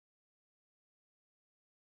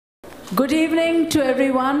Good evening to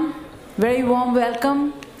everyone. Very warm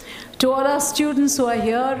welcome to all our students who are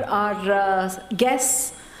here, our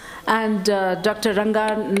guests, and Dr.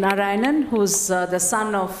 Narayanan, who's the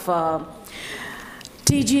son of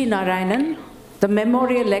T.G. Narayanan. The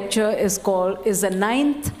memorial lecture is the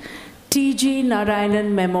 9th T.G.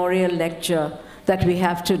 Narayanan Memorial Lecture that we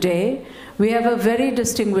have today. We have a very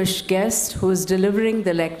distinguished guest who is delivering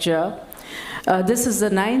the lecture. This is the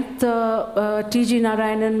 9th T.G.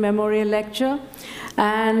 Narayanan Memorial Lecture,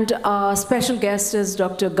 and our special guest is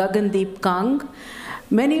Dr. Gagandeep Kang.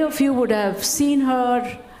 Many of you would have seen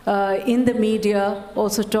her in the media,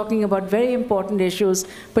 also talking about very important issues,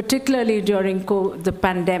 particularly during the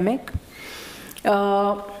pandemic.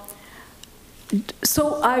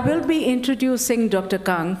 So I will be introducing Dr.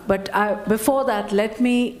 Kang, but before that, let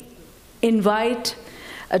me invite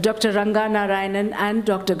Dr. Narayanan and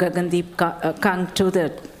Dr. Gagandeep Kang to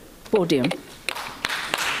the podium.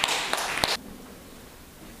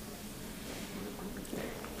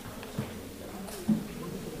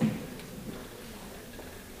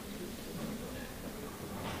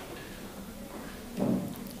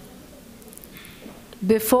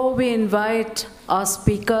 Before we invite our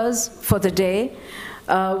speakers for the day,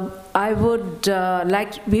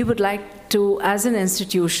 we would like to, as an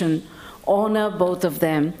institution, honor both of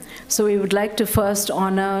them. So we would like to first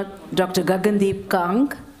honor Dr. Gagandeep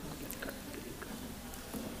Kang.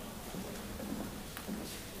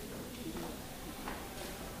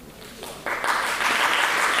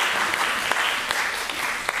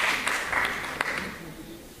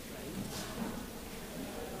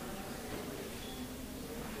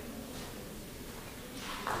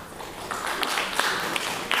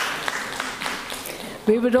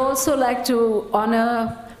 We would also like to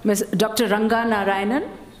honor Dr. Narayanan.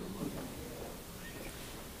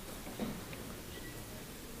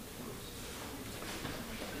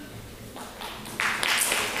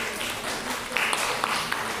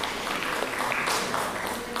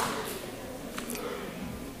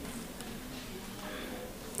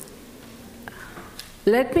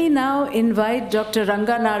 Let me now invite Dr.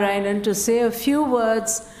 Narayanan to say a few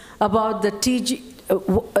words about the TG.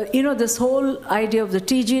 This whole idea of the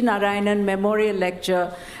T.G. Narayanan Memorial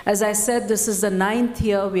Lecture. As I said, this is the 9th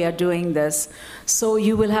year we are doing this. So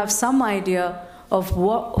you will have some idea of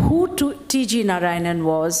who T.G. Narayanan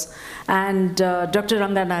was, and Dr.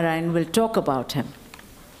 Narayanan will talk about him.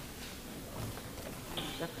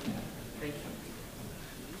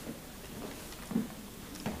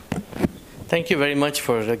 Thank you very much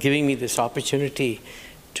for giving me this opportunity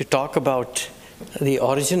to talk about the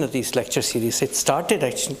origin of these lecture series. It started, I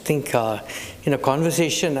think, in a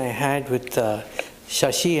conversation I had with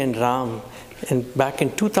Shashi and Ram back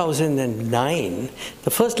in 2009. The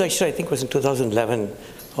first lecture, I think, was in 2011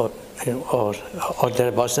 or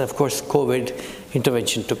thereabouts. And of course, COVID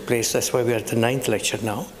intervention took place. That's why we are at the 9th lecture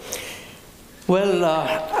now. Well,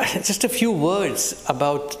 just a few words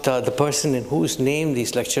about the person in whose name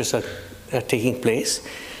these lectures are taking place.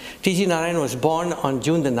 T.G. Narayanan was born on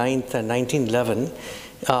June the 9th, 1911,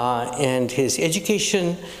 and his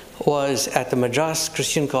education was at the Madras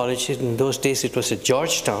Christian College. In those days, it was at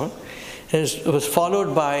Georgetown. And it was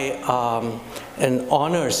followed by an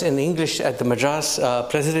honors in English at the Madras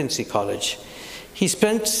Presidency College. He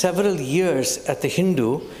spent several years at the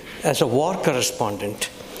Hindu as a war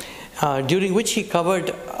correspondent, during which he covered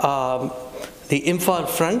the Imphal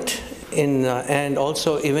front and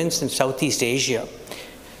also events in Southeast Asia.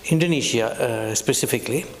 Indonesia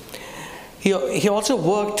specifically. He also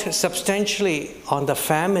worked substantially on the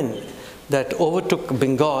famine that overtook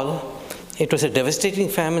Bengal. It was a devastating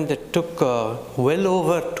famine that took well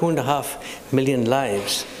over 2.5 million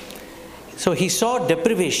lives. So he saw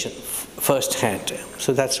deprivation firsthand.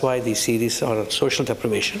 So that's why these series are on social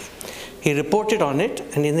deprivation. He reported on it,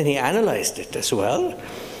 and then he analyzed it as well,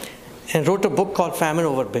 and wrote a book called Famine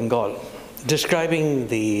Over Bengal, describing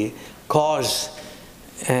the cause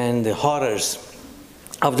and the horrors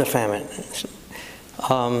of the famine.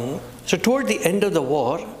 So toward the end of the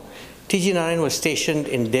war, T.G. Narayanan was stationed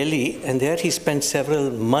in Delhi, and there he spent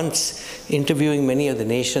several months interviewing many of the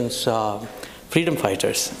nation's freedom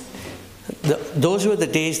fighters. Those were the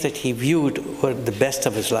days that he viewed were the best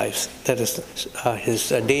of his lives. That is his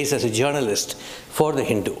days as a journalist for the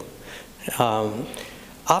Hindu.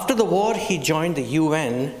 After the war, he joined the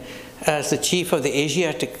UN as the chief of the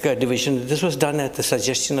Asiatic division. This was done at the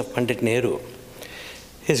suggestion of Pandit Nehru.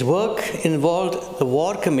 His work involved the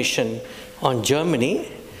War Commission on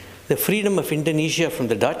Germany, the freedom of Indonesia from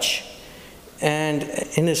the Dutch, And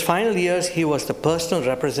in his final years, he was the personal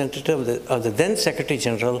representative of the then Secretary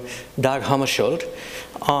General, Dag Hammarskjöld,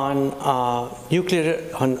 on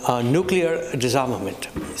nuclear disarmament.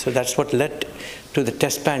 So that's what led to the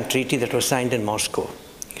Test Ban Treaty that was signed in Moscow.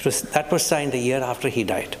 That was signed a year after he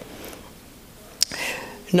died.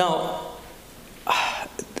 Now,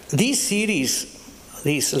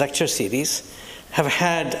 these lecture series have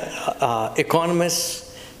had economists,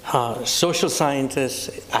 social scientists,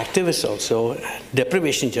 activists also,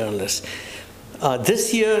 deprivation journalists.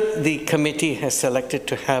 This year, the committee has selected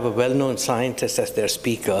to have a well-known scientist as their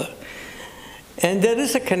speaker. And there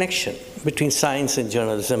is a connection between science and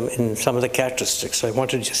journalism in some of the characteristics. So I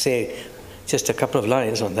wanted to just say just a couple of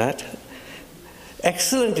lines on that.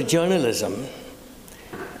 Excellent journalism,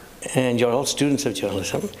 and you're all students of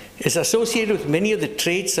journalism, is associated with many of the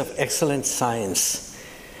traits of excellent science.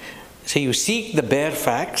 So you seek the bare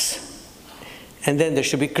facts, and then there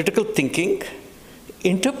should be critical thinking,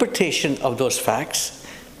 interpretation of those facts,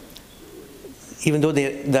 even though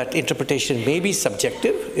that interpretation may be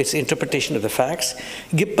subjective, it's interpretation of the facts,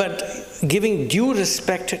 but giving due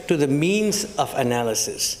respect to the means of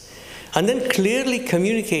analysis, and then clearly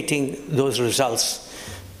communicating those results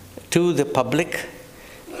to the public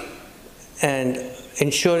and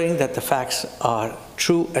ensuring that the facts are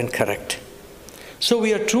true and correct. So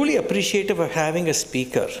we are truly appreciative of having a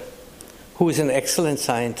speaker who is an excellent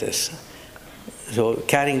scientist, so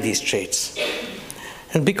carrying these traits.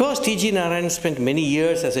 And because T.G. Narayanan spent many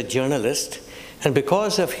years as a journalist, and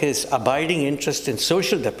because of his abiding interest in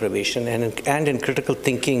social deprivation and in critical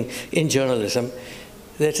thinking in journalism,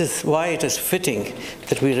 that is why it is fitting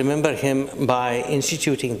that we remember him by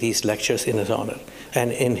instituting these lectures in his honor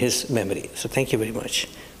and in his memory. So thank you very much.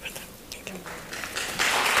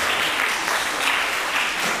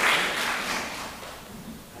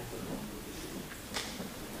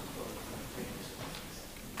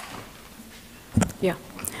 Yeah.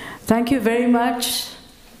 Thank you very much,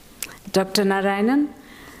 Dr. Narayanan.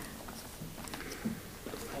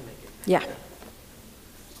 Yeah.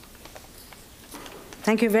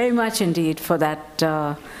 Thank you very much indeed for that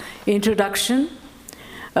introduction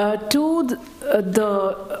to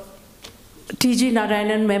the T.G.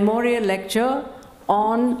 Narayanan Memorial Lecture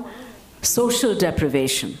on Social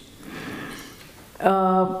Deprivation.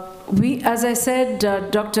 As I said,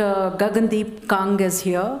 Dr. Gagandeep Kang is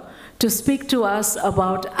here to speak to us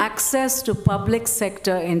about access to public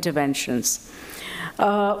sector interventions.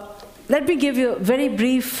 Let me give you a very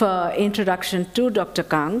brief introduction to Dr.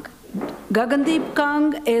 Kang. Gagandeep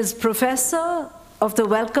Kang is professor of the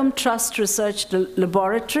Wellcome Trust Research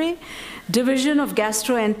Laboratory, Division of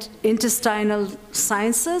Gastrointestinal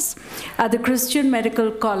Sciences at the Christian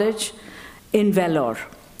Medical College in Vellore.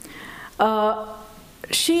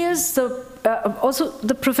 She is also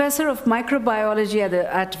the professor of microbiology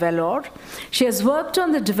at Vellore. She has worked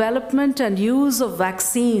on the development and use of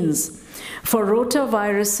vaccines for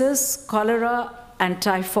rotaviruses, cholera, and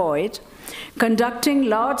typhoid, conducting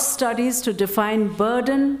large studies to define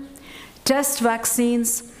burden, test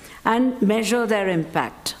vaccines, and measure their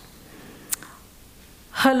impact.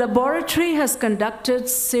 Her laboratory has conducted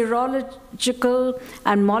serological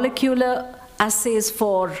and molecular assays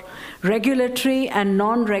for regulatory and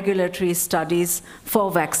non-regulatory studies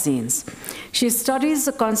for vaccines. She studies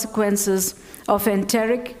the consequences of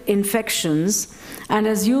enteric infections and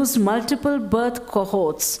has used multiple birth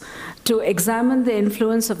cohorts to examine the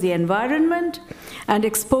influence of the environment and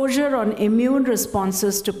exposure on immune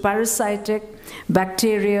responses to parasitic,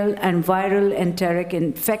 bacterial, and viral enteric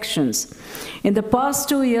infections. In the past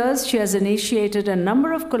 2 years, she has initiated a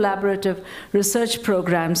number of collaborative research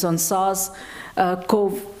programs on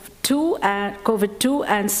COVID-2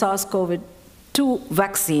 and SARS-CoV-2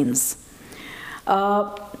 vaccines.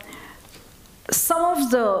 Some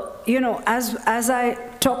of the, as I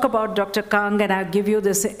talk about Dr. Kang, and I'll give you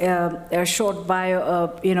this a short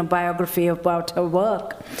biography about her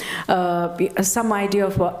work, some idea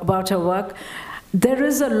about her work. There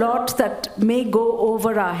is a lot that may go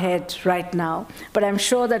over our head right now, but I'm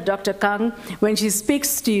sure that Dr. Kang, when she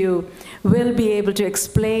speaks to you, will be able to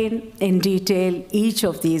explain in detail each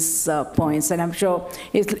of these points. And I'm sure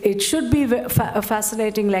it should be a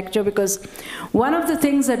fascinating lecture, because one of the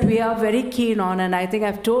things that we are very keen on, and I think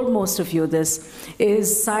I've told most of you this,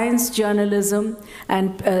 is science journalism,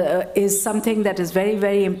 and is something that is very,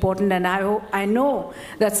 very important. And I know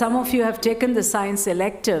that some of you have taken the science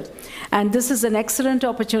elective, and this is an excellent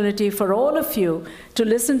opportunity for all of you to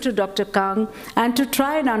listen to Dr. Kang and to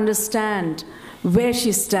try and understand where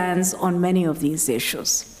she stands on many of these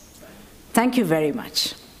issues. Thank you very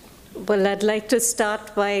much. Well, I'd like to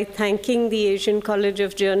start by thanking the Asian College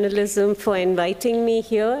of Journalism for inviting me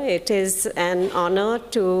here. It is an honor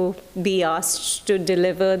to be asked to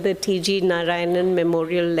deliver the T.G. Narayanan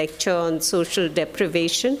Memorial Lecture on Social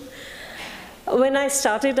Deprivation. When I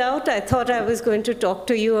started out, I thought I was going to talk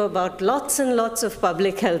to you about lots and lots of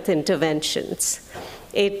public health interventions.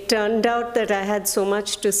 It turned out that I had so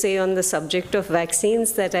much to say on the subject of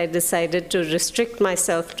vaccines that I decided to restrict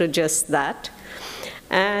myself to just that.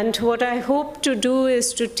 And what I hope to do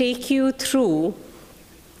is to take you through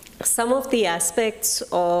some of the aspects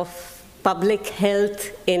of public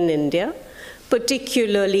health in India,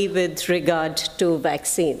 particularly with regard to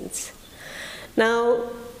vaccines. Now,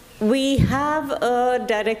 we have a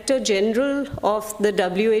Director General of the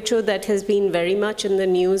WHO that has been very much in the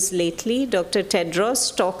news lately. Dr.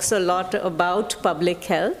 Tedros talks a lot about public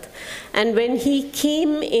health. And when he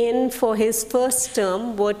came in for his first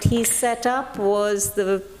term, what he set up was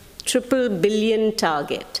the 300 billion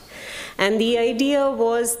target. And the idea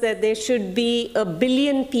was that there should be 1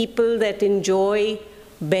 billion people that enjoy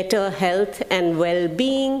better health and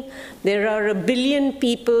well-being. There are 1 billion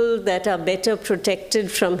people that are better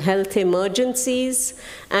protected from health emergencies,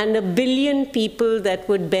 and 1 billion people that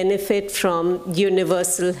would benefit from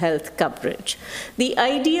universal health coverage. The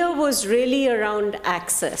idea was really around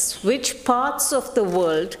access. Which parts of the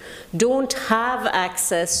world don't have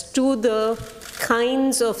access to the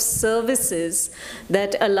kinds of services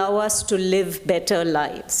that allow us to live better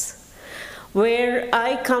lives? Where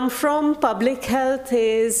I come from, public health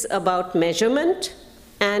is about measurement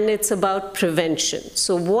and it's about prevention.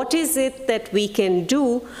 So what is it that we can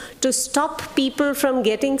do to stop people from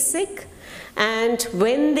getting sick? And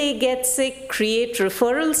when they get sick, create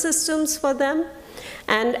referral systems for them.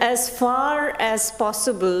 And as far as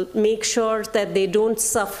possible, make sure that they don't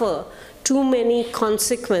suffer too many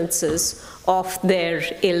consequences of their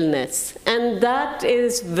illness. And that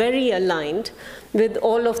is very aligned with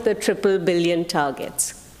all of the 300 billion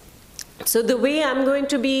targets. So the way I'm going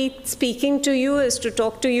to be speaking to you is to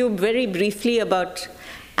talk to you very briefly about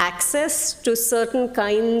access to certain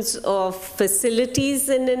kinds of facilities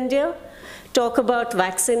in India, talk about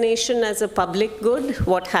vaccination as a public good,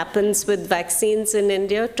 what happens with vaccines in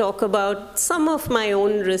India, talk about some of my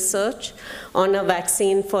own research on a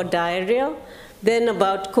vaccine for diarrhea, then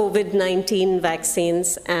about COVID-19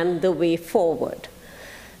 vaccines and the way forward.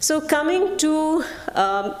 So coming to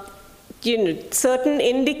certain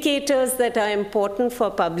indicators that are important for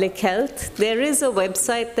public health, there is a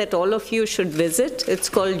website that all of you should visit. It's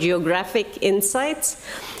called Geographic Insights.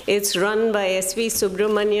 It's run by S.V.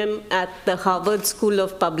 Subramaniam at the Harvard School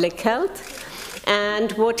of Public Health.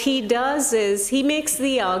 And what he does is he makes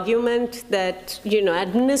the argument that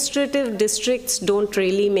administrative districts don't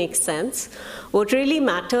really make sense. What really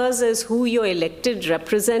matters is who your elected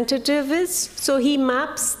representative is. So he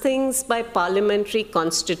maps things by parliamentary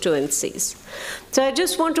constituencies. So I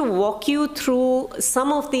just want to walk you through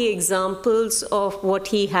some of the examples of what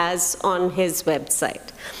he has on his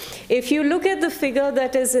website. If you look at the figure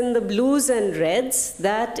that is in the blues and reds,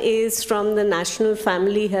 that is from the National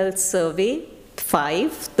Family Health Survey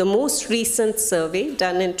 5, the most recent survey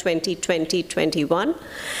done in 2020-21.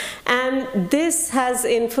 And this has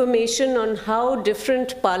information on how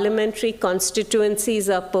different parliamentary constituencies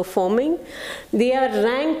are performing. They are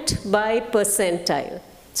ranked by percentile.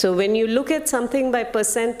 So when you look at something by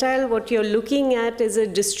percentile, what you're looking at is a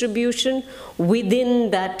distribution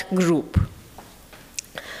within that group.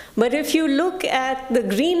 But if you look at the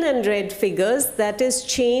green and red figures, that is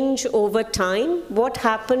change over time. What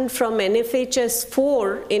happened from NFHS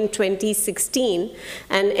 4 in 2016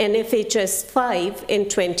 and NFHS 5 in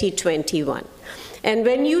 2021. And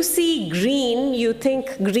when you see green, you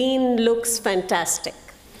think green looks fantastic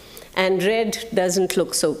and red doesn't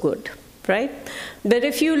look so good, right? But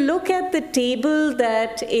if you look at the table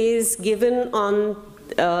that is given on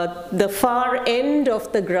the far end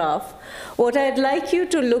of the graph, what I'd like you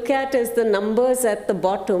to look at is the numbers at the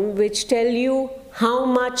bottom, which tell you how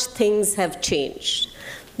much things have changed.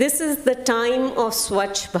 This is the time of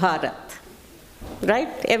Swachh Bharat, right?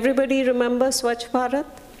 Everybody remember Swachh Bharat?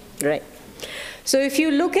 Right. So if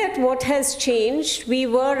you look at what has changed, we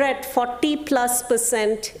were at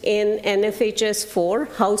 40+% in NFHS 4,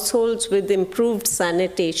 households with improved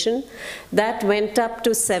sanitation. That went up to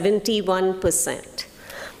 71%.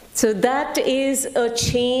 So that is a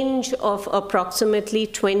change of approximately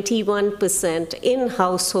 21% in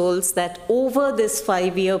households that over this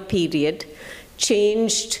 5-year period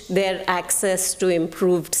changed their access to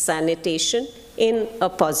improved sanitation in a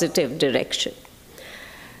positive direction.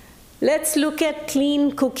 Let's look at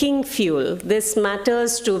clean cooking fuel. This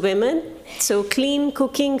matters to women. So clean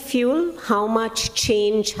cooking fuel, how much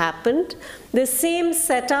change happened. The same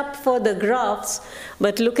setup for the graphs,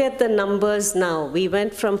 but look at the numbers now. We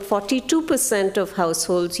went from 42% of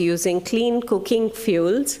households using clean cooking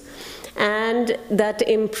fuels, and that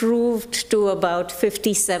improved to about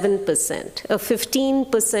 57%, a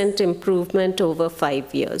 15% improvement over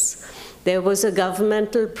 5 years. There was a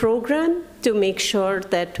governmental program to make sure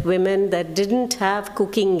that women that didn't have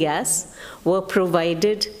cooking gas were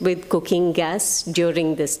provided with cooking gas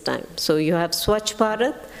during this time. So you have Swachh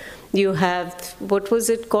Bharat, you have, what was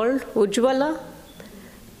it called, Ujjwala?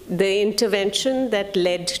 The intervention that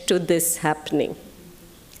led to this happening.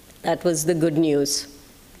 That was the good news.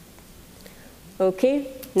 Okay,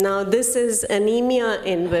 now this is anemia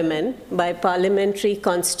in women by parliamentary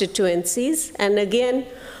constituencies, and again,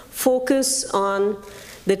 focus on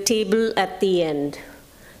the table at the end.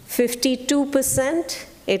 52%,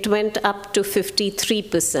 it went up to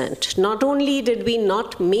 53%. Not only did we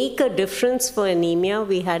not make a difference for anemia,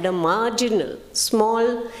 we had a marginal,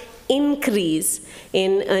 small increase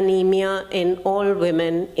in anemia in all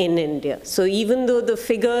women in India. So even though the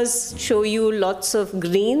figures show you lots of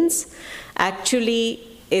greens, actually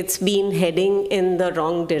it's been heading in the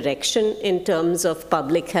wrong direction in terms of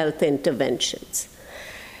public health interventions.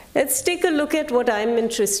 Let's take a look at what I'm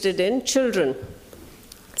interested in, children.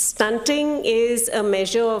 Stunting is a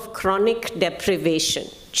measure of chronic deprivation.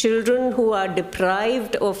 Children who are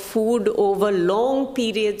deprived of food over long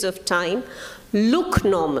periods of time look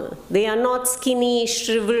normal. They are not skinny,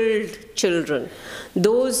 shriveled children.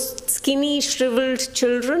 Those skinny, shriveled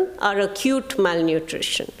children are acute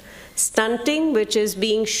malnutrition. Stunting, which is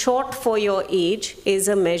being short for your age, is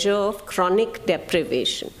a measure of chronic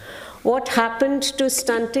deprivation. What happened to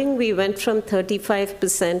stunting? We went from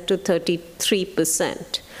 35% to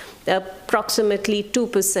 33%, approximately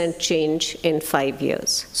 2% change in 5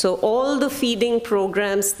 years. So all the feeding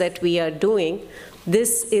programs that we are doing,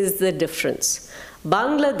 this is the difference.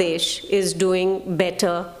 Bangladesh is doing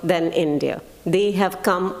better than India. They have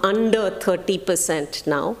come under 30%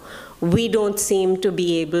 now. We don't seem to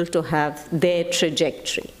be able to have their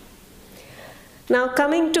trajectory. Now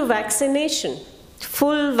coming to vaccination.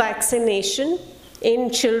 Full vaccination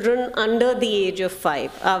in children under the age of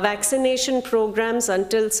 5. Our vaccination programs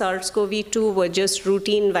until SARS-CoV-2 were just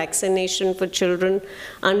routine vaccination for children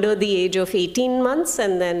under the age of 18 months,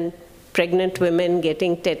 and then pregnant women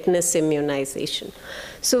getting tetanus immunization.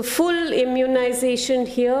 So full immunization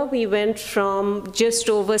here, we went from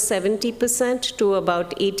just over 70% to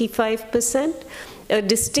about 85%. A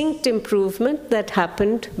distinct improvement that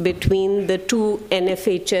happened between the two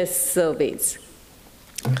NFHS surveys.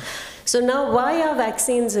 So now, why are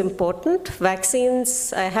vaccines important?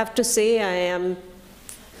 Vaccines, I have to say, I am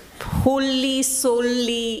wholly,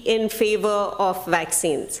 solely in favor of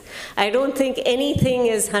vaccines. I don't think anything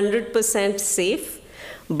is 100% safe,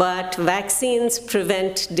 but vaccines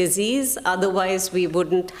prevent disease, otherwise we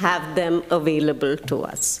wouldn't have them available to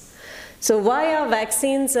us. So why are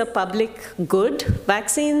vaccines a public good?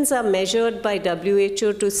 Vaccines are measured by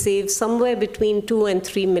WHO to save somewhere between 2 and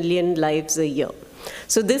 3 million lives a year.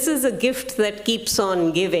 So this is a gift that keeps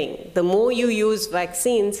on giving. The more you use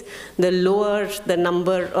vaccines, the lower the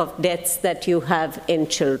number of deaths that you have in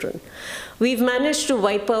children. We've managed to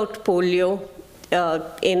wipe out polio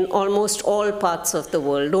in almost all parts of the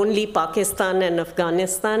world. Only Pakistan and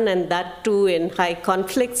Afghanistan, and that too in high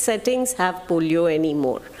conflict settings, have polio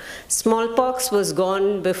anymore. Smallpox was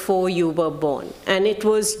gone before you were born, and it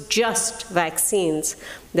was just vaccines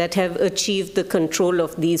that have achieved the control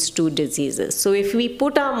of these two diseases. So if we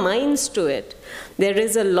put our minds to it, there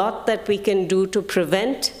is a lot that we can do to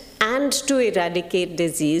prevent and to eradicate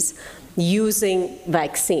disease using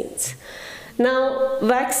vaccines. Now,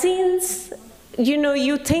 vaccines, you know,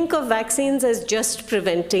 you think of vaccines as just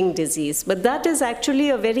preventing disease, but that is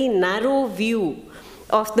actually a very narrow view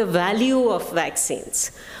of the value of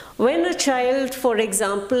vaccines. When a child, for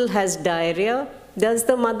example, has diarrhea, does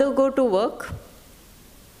the mother go to work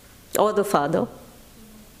or the father?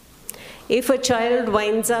 If a child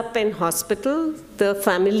winds up in hospital, the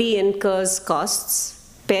family incurs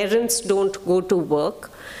costs. Parents don't go to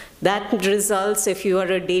work. That results, if you are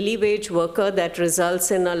a daily wage worker, that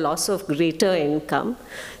results in a loss of greater income.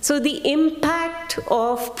 So the impact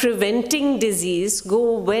of preventing disease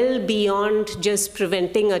go well beyond just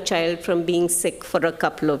preventing a child from being sick for a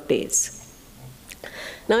couple of days.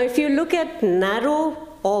 Now, if you look at narrow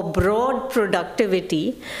or broad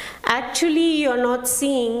productivity, actually you're not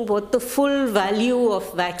seeing what the full value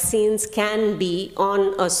of vaccines can be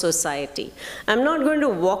on a society. I'm not going to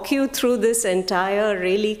walk you through this entire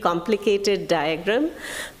really complicated diagram,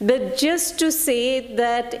 but just to say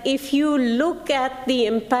that if you look at the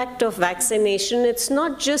impact of vaccination, it's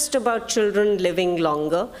not just about children living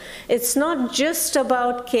longer. It's not just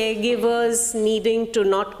about caregivers needing to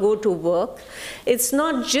not go to work. It's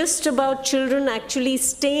not just about children actually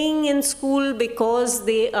staying in school because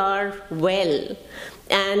they are well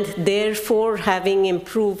and therefore having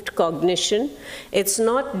improved cognition. It's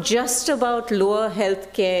not just about lower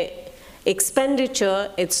healthcare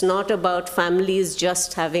expenditure. It's not about families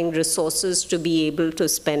just having resources to be able to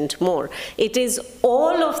spend more. It is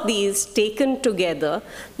all of these taken together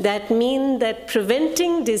that mean that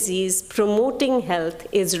preventing disease, promoting health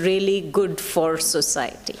is really good for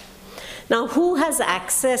society. Now, who has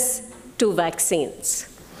access to vaccines?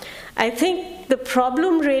 I think the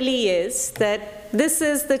problem really is that this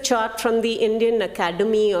is the chart from the Indian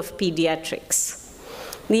Academy of Pediatrics.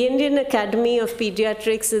 The Indian Academy of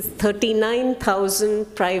Pediatrics is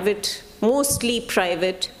 39,000 private, mostly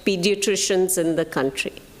private pediatricians in the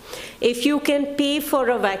country. If you can pay for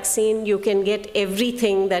a vaccine, you can get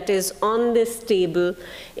everything that is on this table.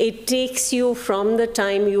 It takes you from the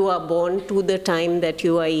time you are born to the time that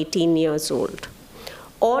you are 18 years old.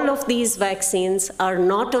 All of these vaccines are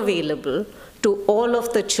not available to all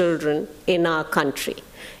of the children in our country.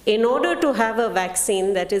 In order to have a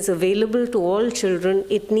vaccine that is available to all children,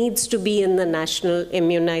 it needs to be in the National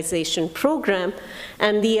Immunization Program,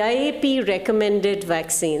 and the IAP recommended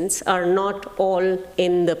vaccines are not all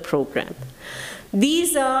in the program.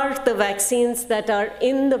 These are the vaccines that are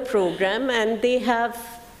in the program, and they have,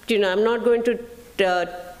 I'm not going to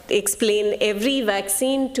explain every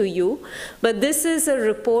vaccine to you, but this is a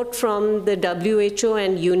report from the WHO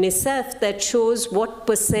and UNICEF that shows what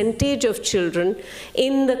percentage of children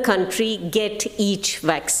in the country get each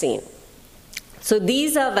vaccine. So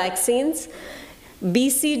these are vaccines.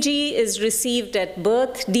 BCG is received at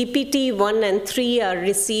birth. DPT 1 and 3 are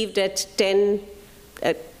received at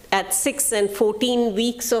 6 and 14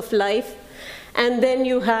 weeks of life. And then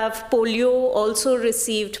you have polio also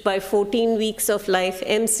received by 14 weeks of life,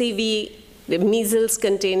 MCV, the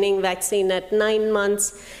measles-containing vaccine at 9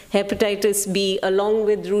 months, hepatitis B, along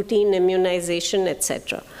with routine immunization,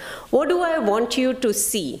 etc. What do I want you to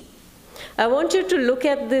see? I want you to look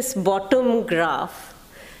at this bottom graph.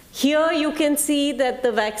 Here you can see that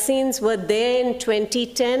the vaccines were there in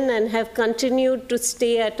 2010 and have continued to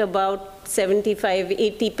stay at about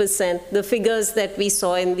 75–80%, the figures that we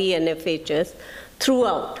saw in the NFHS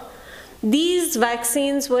throughout. These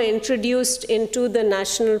vaccines were introduced into the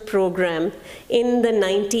national program in the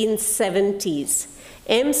 1970s.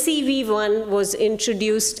 MCV1 was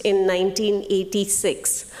introduced in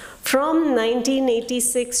 1986. From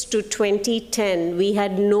 1986 to 2010, we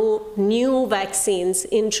had no new vaccines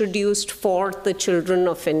introduced for the children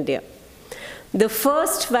of India. The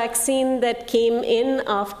first vaccine that came in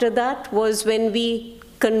after that was when we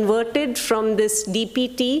converted from this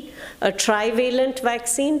DPT, a trivalent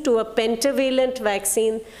vaccine, to a pentavalent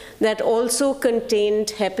vaccine that also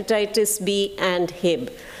contained hepatitis B and Hib.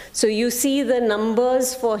 So you see the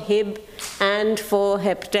numbers for Hib and for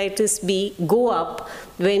hepatitis B go up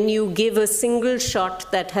when you give a single shot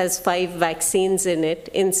that has 5 vaccines in it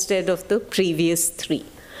instead of the previous 3.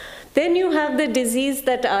 Then you have the disease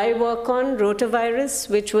that I work on, rotavirus,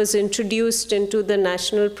 which was introduced into the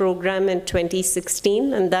national program in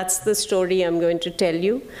 2016, and that's the story I'm going to tell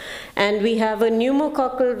you. And we have a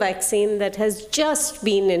pneumococcal vaccine that has just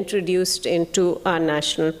been introduced into our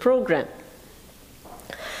national program.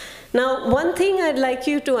 Now, one thing I'd like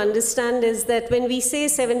you to understand is that when we say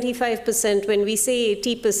 75%, when we say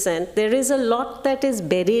 80%, there is a lot that is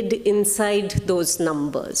buried inside those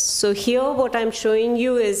numbers. So here what I'm showing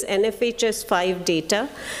you is NFHS 5 data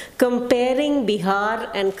comparing Bihar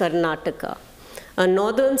and Karnataka. A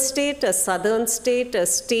northern state, a southern state, a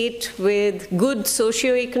state with good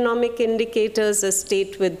socioeconomic indicators, a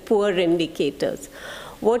state with poor indicators.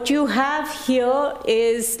 What you have here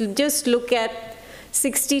is, just look at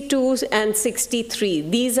 62 and 63.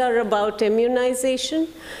 These are about immunization.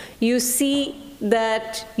 You see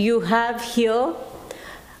that you have here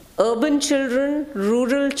urban children,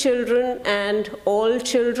 rural children, and all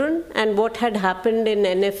children, and what had happened in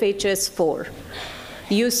NFHS 4.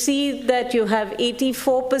 You see that you have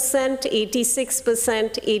 84%,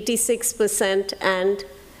 86%, 86%, and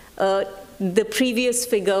the previous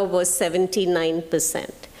figure was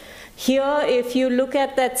 79%. Here, if you look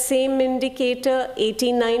at that same indicator,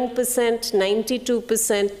 89%,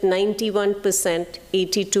 92%, 91%,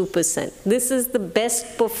 82%. This is the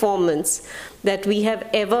best performance that we have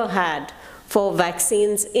ever had for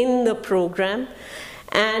vaccines in the program.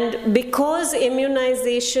 And because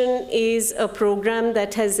immunization is a program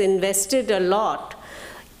that has invested a lot,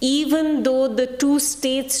 even though the two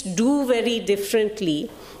states do very differently,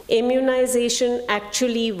 immunization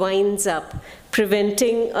actually winds up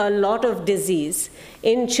preventing a lot of disease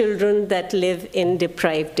in children that live in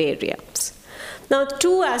deprived areas. Now,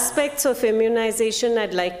 two aspects of immunization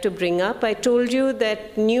I'd like to bring up. I told you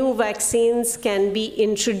that new vaccines can be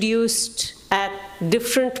introduced at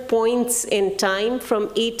different points in time.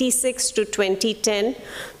 From 86 to 2010,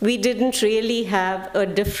 we didn't really have a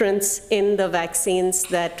difference in the vaccines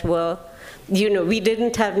that were, we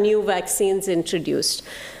didn't have new vaccines introduced.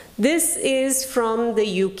 This is from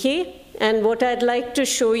the UK. And what I'd like to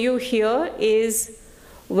show you here is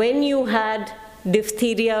when you had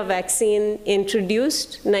diphtheria vaccine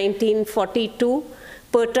introduced, 1942,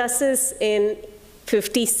 pertussis in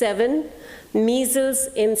 57, measles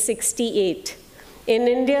in 68. In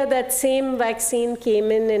India, that same vaccine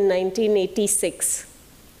came in 1986.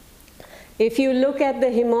 If you look at the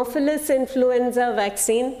Haemophilus influenza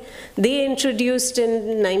vaccine, they introduced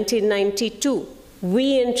in 1992.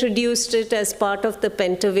 We introduced it as part of the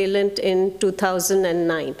pentavalent in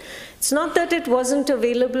 2009. It's not that it wasn't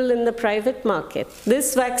available in the private market.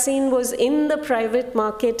 This vaccine was in the private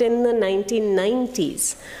market in the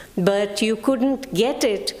 1990s, but you couldn't get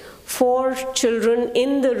it for children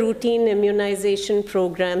in the routine immunization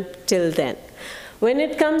program till then. When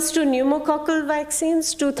it comes to pneumococcal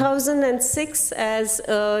vaccines, 2006, as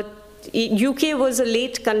UK was a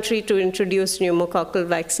late country to introduce pneumococcal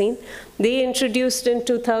vaccine. They introduced in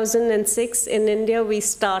 2006. In India, we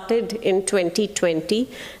started in 2020,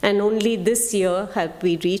 and only this year have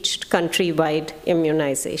we reached countrywide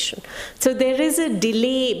immunization. So there is a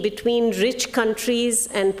delay between rich countries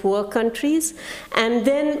and poor countries, and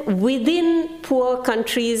then within poor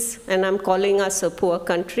countries, and I'm calling us a poor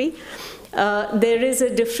country, there is a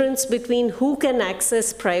difference between who can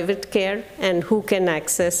access private care and who can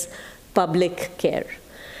access public care.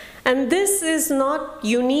 And this is not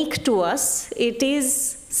unique to us. It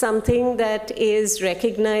is something that is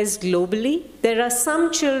recognized globally. There are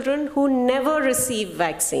some children who never receive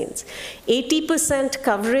vaccines. 80%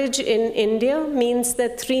 coverage in India means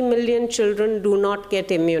that 3 million children do not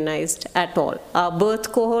get immunized at all. Our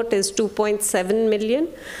birth cohort is 2.7 million.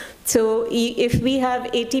 So if we have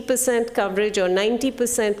 80% coverage or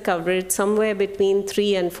 90% coverage, somewhere between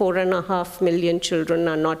 3 and 4.5 million children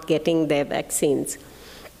are not getting their vaccines.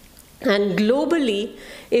 And globally,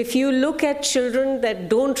 if you look at children that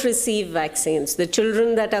don't receive vaccines, the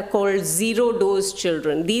children that are called zero-dose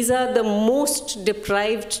children, these are the most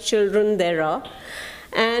deprived children there are.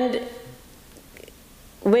 And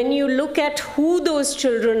when you look at who those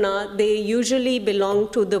children are, they usually belong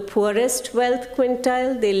to the poorest wealth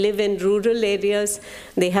quintile. They live in rural areas.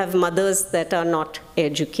 They have mothers that are not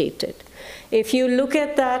educated. If you look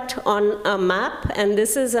at that on a map, and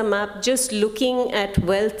this is a map just looking at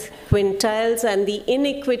wealth quintiles and the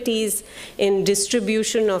inequities in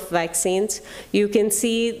distribution of vaccines, you can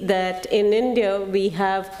see that in India we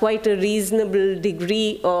have quite a reasonable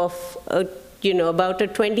degree of, about a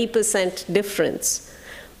 20% difference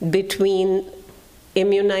between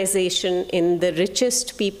immunization in the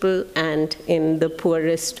richest people and in the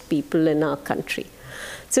poorest people in our country.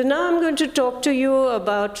 So now I'm going to talk to you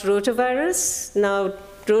about rotavirus. Now,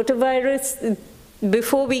 rotavirus,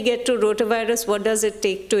 before we get to rotavirus, what does it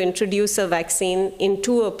take to introduce a vaccine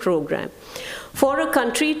into a program? For a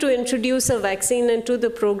country to introduce a vaccine into the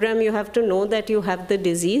program, you have to know that you have the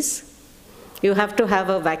disease. You have to have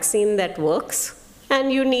a vaccine that works.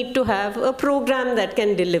 And you need to have a program that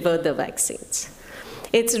can deliver the vaccines.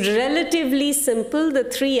 It's relatively simple, the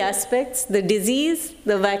three aspects: the disease,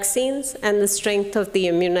 the vaccines, and the strength of the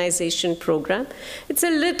immunization program. It's a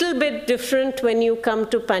little bit different when you come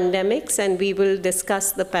to pandemics, and we will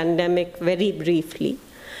discuss the pandemic very briefly.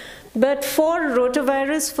 But for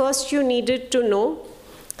rotavirus, first you needed to know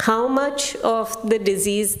how much of the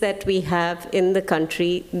disease that we have in the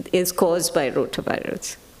country is caused by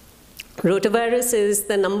rotavirus. Rotavirus is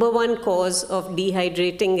the #1 cause of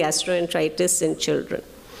dehydrating gastroenteritis in children.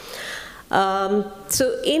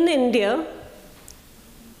 So in India,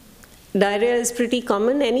 diarrhea is pretty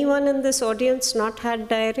common. Anyone in this audience not had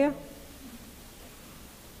diarrhea?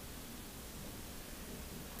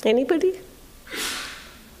 Anybody?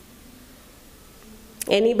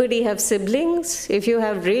 Anybody have siblings? If you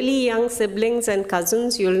have really young siblings and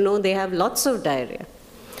cousins, you'll know they have lots of diarrhea.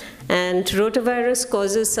 And rotavirus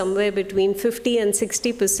causes somewhere between 50 and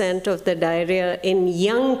 60% of the diarrhea in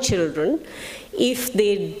young children if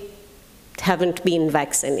they haven't been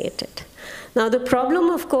vaccinated. Now, the problem,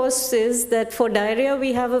 of course, is that for diarrhea,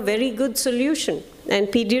 we have a very good solution. And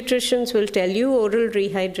pediatricians will tell you oral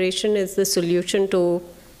rehydration is the solution to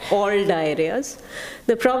all diarrheas.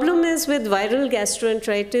 The problem is with viral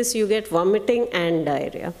gastroenteritis, you get vomiting and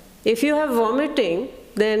diarrhea. If you have vomiting,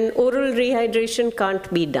 then oral rehydration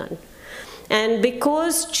can't be done. And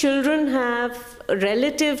because children have,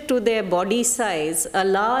 relative to their body size, a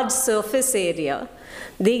large surface area,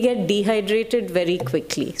 they get dehydrated very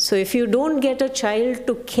quickly. So if you don't get a child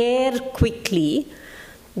to care quickly,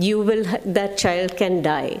 that child can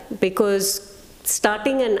die, because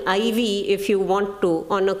starting an IV, if you want to,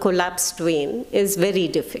 on a collapsed vein is very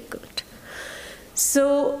difficult.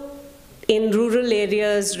 So in rural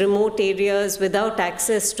areas, remote areas, without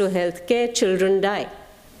access to healthcare, children die.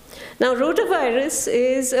 Now, rotavirus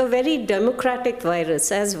is a very democratic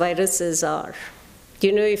virus, as viruses are.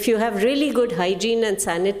 You know, if you have really good hygiene and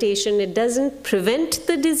sanitation, it doesn't prevent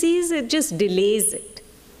the disease, it just delays it.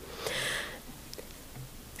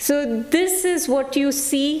 So this is what you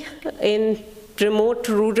see in remote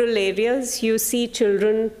rural areas. You see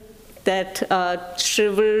children that are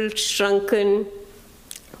shriveled, shrunken.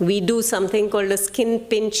 We do something called a skin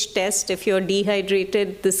pinch test. If you're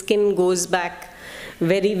dehydrated, the skin goes back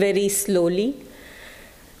very, very slowly.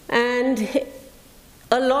 And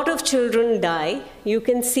a lot of children die. You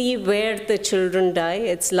can see where the children die.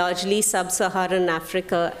 It's largely sub-Saharan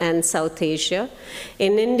Africa and South Asia.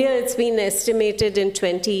 In India, it's been estimated in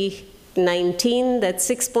 2019 that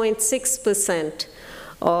 6.6%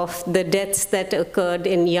 of the deaths that occurred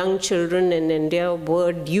in young children in India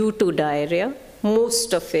were due to diarrhea,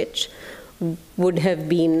 most of which would have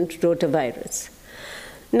been rotavirus.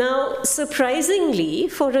 Now, surprisingly,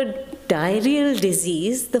 for a diarrheal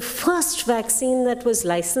disease, the first vaccine that was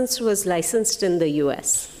licensed in the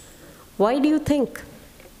US. Why do you think?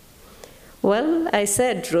 Well, I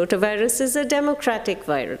said rotavirus is a democratic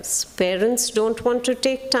virus. Parents don't want to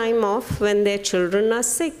take time off when their children are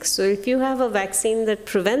sick. So if you have a vaccine that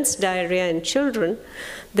prevents diarrhea in children,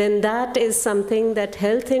 then that is something that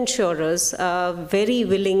health insurers are very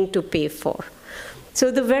willing to pay for. So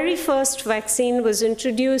the very first vaccine was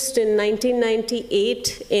introduced in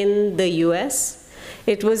 1998 in the US.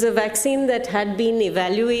 It was a vaccine that had been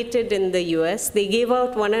evaluated in the US. They gave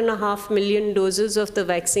out 1.5 million doses of the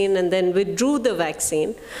vaccine and then withdrew the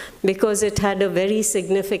vaccine because it had a very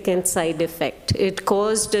significant side effect. It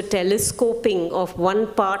caused a telescoping of one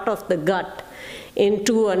part of the gut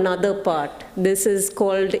into another part. This is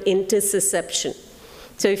called intussusception.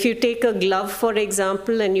 So if you take a glove, for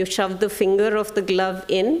example, and you shove the finger of the glove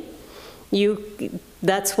in,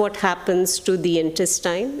 that's what happens to the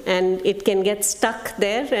intestine, and it can get stuck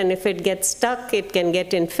there, and if it gets stuck, it can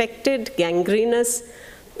get infected, gangrenous,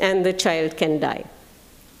 and the child can die.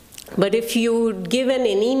 But if you give an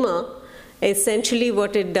enema, essentially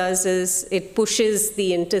what it does is it pushes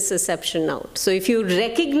the intussusception out. So if you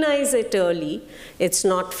recognize it early, it's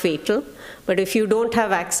not fatal. But if you don't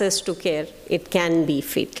have access to care, it can be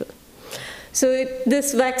fatal. So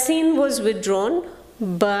this vaccine was withdrawn,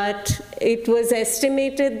 but it was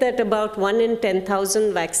estimated that about 1 in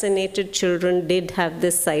 10,000 vaccinated children did have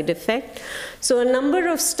this side effect. So a number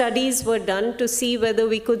of studies were done to see whether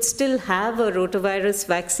we could still have a rotavirus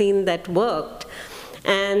vaccine that worked.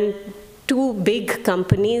 And two big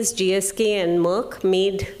companies, GSK and Merck,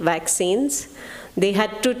 made vaccines. They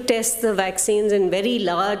had to test the vaccines in very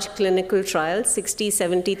large clinical trials, 60,000,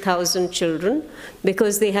 70,000 children,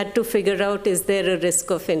 because they had to figure out, is there a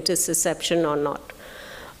risk of intussusception or not?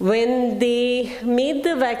 When they made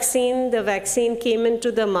the vaccine came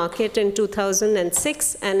into the market in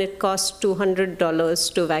 2006, and it cost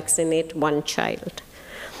 $200 to vaccinate one child.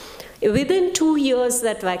 Within 2 years,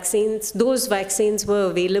 those vaccines were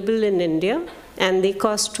available in India, and they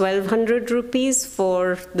cost 1,200 rupees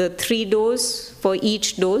for the 3 doses for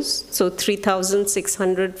each dose, so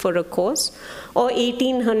 3,600 for a course, or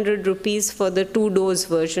 1,800 rupees for the 2-dose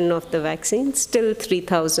version of the vaccine, still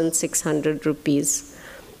 3,600 rupees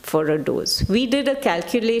for a dose. We did a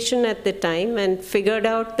calculation at the time and figured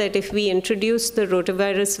out that if we introduced the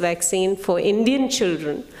rotavirus vaccine for Indian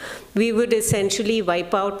children, we would essentially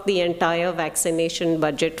wipe out the entire vaccination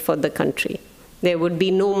budget for the country. There would be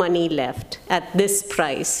no money left at this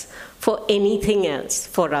price for anything else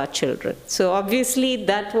for our children. So obviously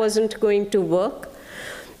that wasn't going to work.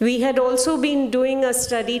 We had also been doing a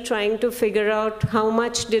study trying to figure out how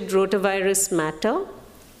much did rotavirus matter.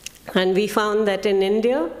 And we found that in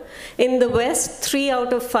India, in the West, 3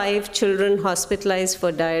 out of 5 children hospitalized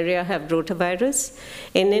for diarrhea have rotavirus.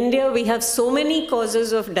 In India, we have so many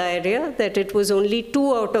causes of diarrhea that it was only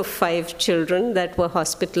 2 out of 5 children that were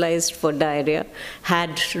hospitalized for diarrhea had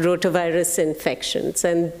rotavirus infections.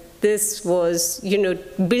 And this was,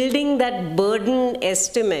 building that burden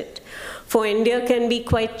estimate for India can be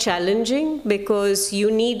quite challenging because you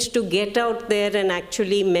need to get out there and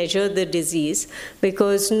actually measure the disease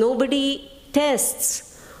because nobody tests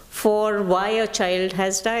for why a child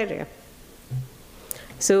has diarrhea.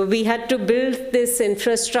 So we had to build this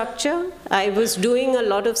infrastructure. I was doing a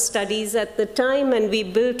lot of studies at the time, and we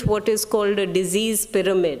built what is called a disease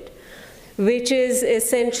pyramid, which is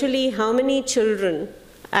essentially how many children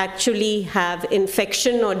actually have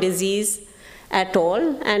infection or disease at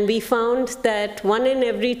all. And we found that 1 in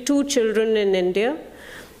every 2 children in India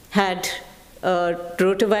had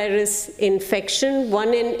rotavirus infection.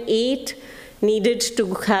 1 in 8 needed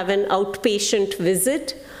to have an outpatient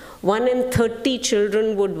visit. 1 in 30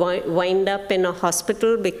 children would wind up in a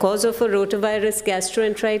hospital because of a rotavirus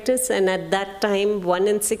gastroenteritis, and at that time, 1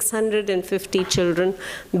 in 650 children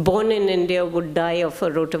born in India would die of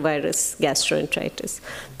a rotavirus gastroenteritis.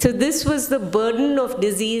 So this was the burden of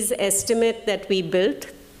disease estimate that we built.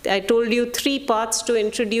 I told you 3 parts to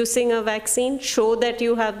introducing a vaccine: show that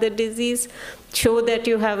you have the disease, show that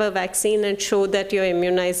you have a vaccine, and show that your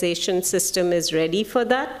immunization system is ready for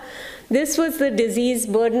that. This was the disease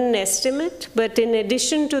burden estimate, but in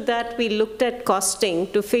addition to that, we looked at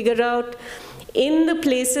costing to figure out in the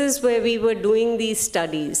places where we were doing these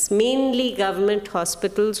studies, mainly government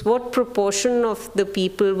hospitals, what proportion of the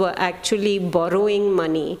people were actually borrowing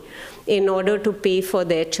money in order to pay for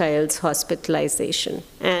their child's hospitalization.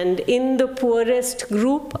 And in the poorest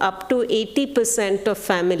group, up to 80% of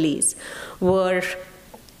families were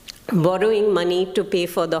borrowing money to pay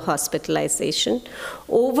for the hospitalization.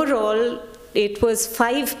 Overall, it was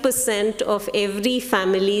 5% of every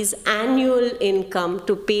family's annual income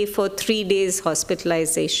to pay for 3 days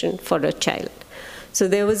hospitalization for a child. So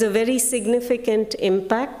there was a very significant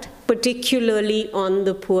impact, particularly on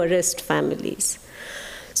the poorest families.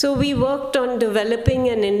 So we worked on developing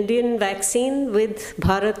an Indian vaccine with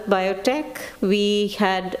Bharat Biotech. We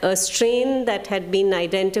had a strain that had been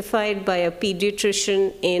identified by a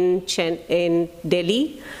pediatrician in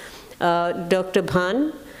Delhi, Dr.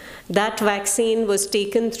 Bhan. That vaccine was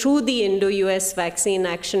taken through the Indo-US Vaccine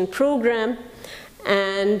Action Program,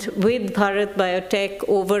 and with Bharat Biotech,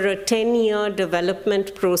 over a 10-year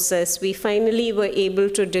development process, we finally were able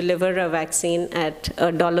to deliver a vaccine at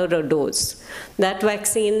 $1 a dose. That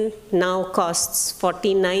vaccine now costs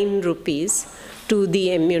 49 rupees to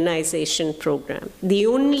the immunization program. The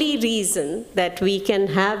only reason that we can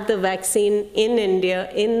have the vaccine in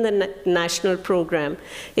India in the national program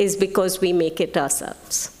is because we make it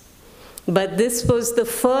ourselves. But this was the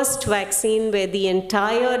first vaccine where the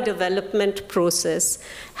entire development process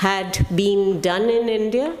had been done in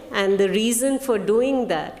India. And the reason for doing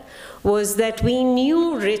that was that we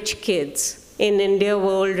knew rich kids in India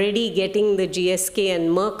were already getting the GSK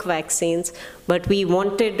and Merck vaccines, but we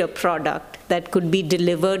wanted a product that could be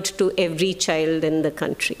delivered to every child in the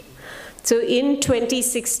country. So in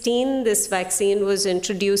 2016, this vaccine was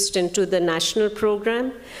introduced into the national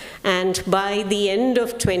program, and by the end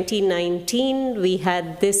of 2019, we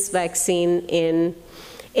had this vaccine in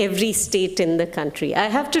every state in the country. I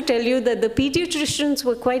have to tell you that the pediatricians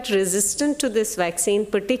were quite resistant to this vaccine,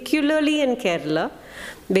 particularly in Kerala,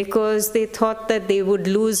 because they thought that they would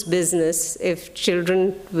lose business if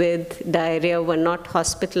children with diarrhea were not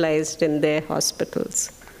hospitalized in their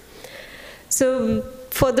hospitals. So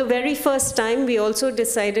for the very first time, we also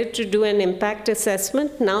decided to do an impact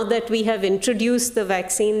assessment. Now that we have introduced the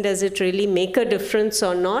vaccine, does it really make a difference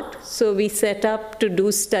or not? So we set up to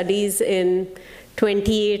do studies in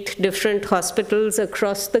 28 different hospitals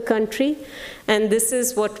across the country, and this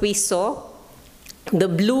is what we saw. The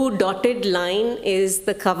blue dotted line is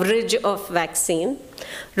the coverage of vaccine.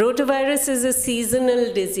 Rotavirus is a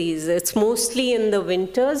seasonal disease. It's mostly in the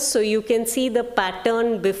winters, so you can see the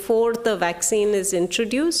pattern before the vaccine is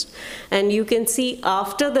introduced, and you can see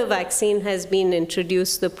after the vaccine has been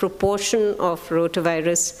introduced, the proportion of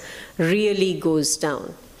rotavirus really goes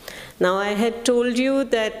down. Now, I had told you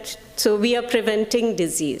that, so we are preventing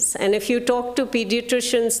disease. And if you talk to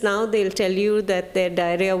pediatricians now, they'll tell you that their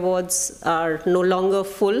diarrhea wards are no longer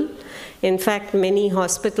full. In fact, many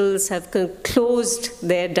hospitals have closed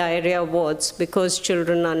their diarrhea wards because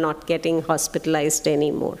children are not getting hospitalized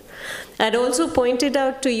anymore. I'd also pointed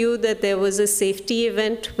out to you that there was a safety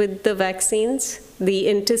event with the vaccines. the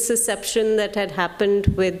intussusception that had happened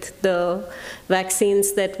with the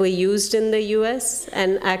vaccines that were used in the US.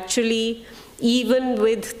 And actually, even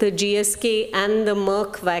with the GSK and the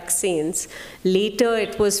Merck vaccines, later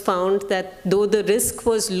it was found that though the risk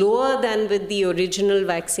was lower than with the original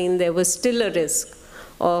vaccine, there was still a risk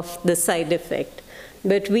of the side effect.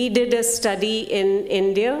 But we did a study in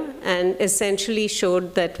India and essentially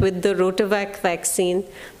showed that with the Rotavac vaccine,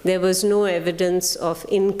 there was no evidence of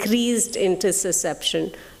increased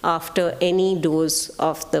intussusception after any dose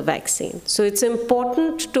of the vaccine. So it's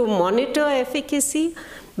important to monitor efficacy,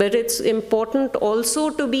 but it's important also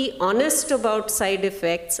to be honest about side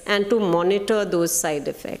effects and to monitor those side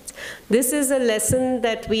effects. This is a lesson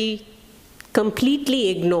that we completely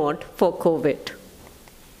ignored for COVID.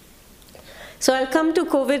 So I'll come to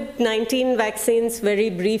COVID-19 vaccines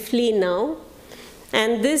very briefly now.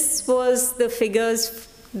 And this was the figures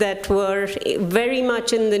that were very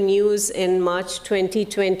much in the news in March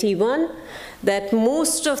 2021, that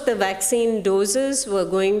most of the vaccine doses were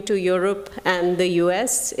going to Europe and the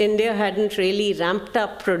US. India hadn't really ramped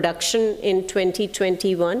up production in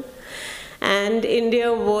 2021. And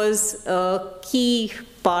India was a key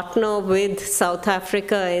partner with South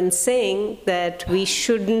Africa in saying that we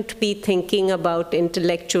shouldn't be thinking about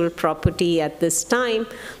intellectual property at this time.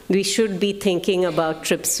 We should be thinking about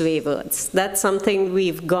TRIPS waivers. That's something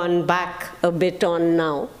we've gone back a bit on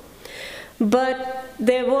now. But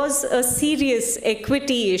there was a serious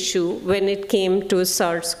equity issue when it came to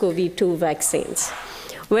SARS-CoV-2 vaccines.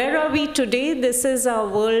 Where are we today? This is our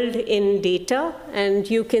world in data, and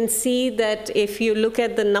you can see that if you look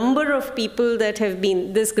at the number of people that have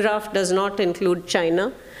been, this graph does not include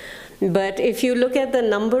China, but if you look at the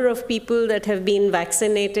number of people that have been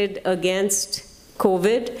vaccinated against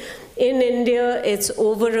COVID, in India, it's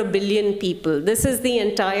over 1 billion people. This is the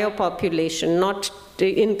entire population, not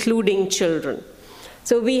including children.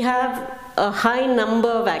 So we have a high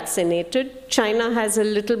number vaccinated. China has a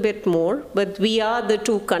little bit more, but we are the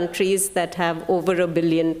two countries that have over 1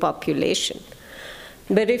 billion population.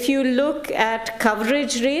 But if you look at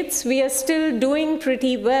coverage rates, we are still doing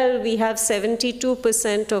pretty well. We have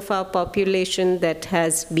 72% of our population that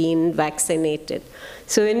has been vaccinated.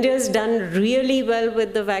 So India's done really well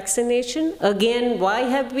with the vaccination. Again, why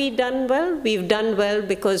have we done well? We've done well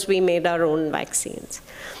because we made our own vaccines.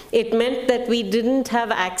 It meant that we didn't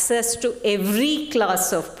have access to every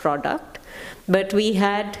class of product, but we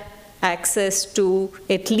had access to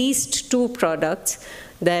at least 2 products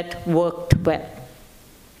that worked well.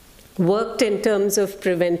 Worked in terms of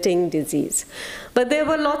preventing disease. But there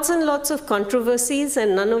were lots and lots of controversies,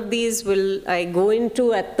 and none of these will I go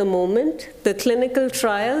into at the moment. The clinical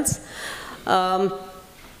trials,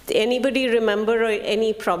 anybody remember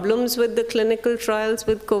any problems with the clinical trials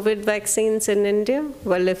with COVID vaccines in India?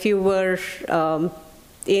 Well, if you were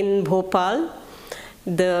in Bhopal,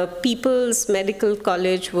 the People's Medical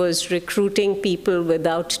College was recruiting people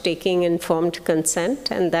without taking informed consent,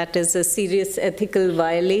 and that is a serious ethical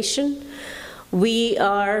violation. We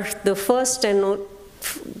are the first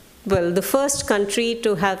the first country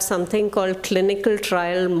to have something called clinical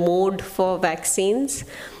trial mode for vaccines,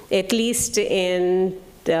 at least in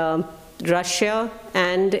Russia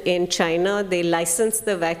and in China. They licensed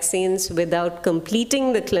the vaccines without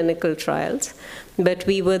completing the clinical trials, but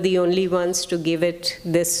we were the only ones to give it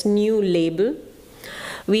this new label.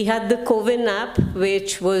 We had the CoWIN app,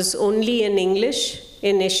 which was only in English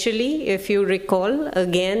initially, if you recall,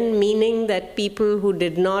 again, meaning that people who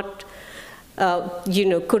did not,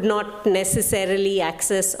 could not necessarily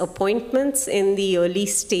access appointments in the early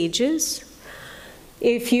stages.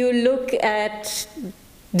 If you look at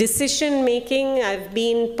decision-making, I've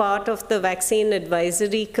been part of the vaccine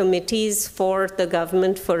advisory committees for the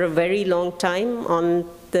government for a very long time on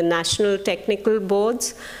the national technical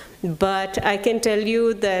boards, but I can tell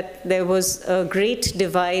you that there was a great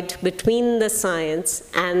divide between the science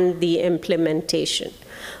and the implementation.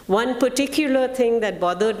 One particular thing that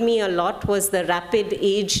bothered me a lot was the rapid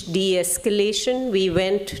age de-escalation. We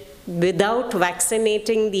went without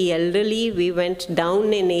vaccinating the elderly, we went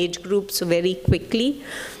down in age groups very quickly,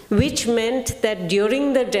 which meant that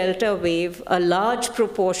during the Delta wave, a large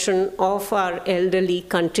proportion of our elderly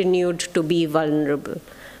continued to be vulnerable.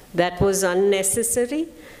 That was unnecessary,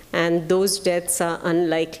 and those deaths are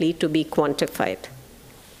unlikely to be quantified.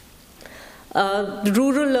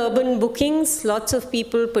 Rural-urban bookings, lots of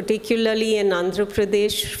people, particularly in Andhra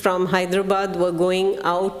Pradesh from Hyderabad, were going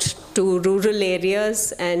out to rural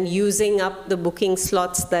areas and using up the booking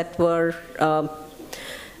slots that were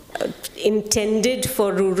intended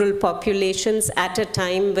for rural populations at a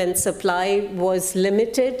time when supply was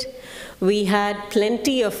limited. We had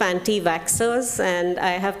plenty of anti-vaxxers, and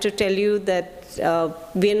I have to tell you that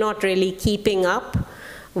we're not really keeping up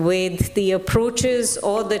with the approaches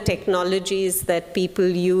or the technologies that people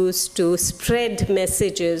use to spread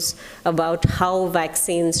messages about how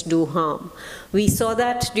vaccines do harm. We saw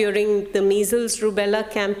that during the measles rubella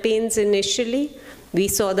campaigns initially. We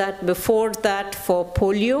saw that before that for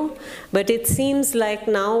polio, but it seems like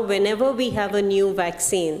now whenever we have a new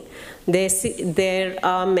vaccine, there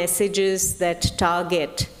are messages that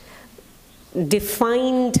target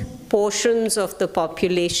defined portions of the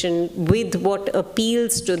population with what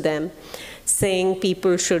appeals to them, saying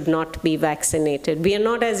people should not be vaccinated. We are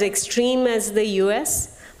not as extreme as the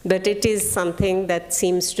US, but it is something that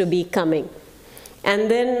seems to be coming. And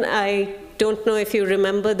then I don't know if you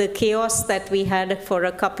remember the chaos that we had for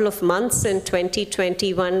a couple of months in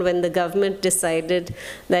 2021 when the government decided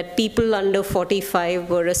that people under 45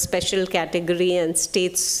 were a special category and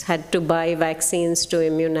states had to buy vaccines to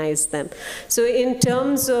immunize them. So in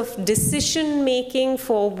terms of decision making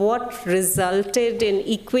for what resulted in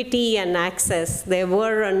equity and access, there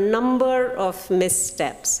were a number of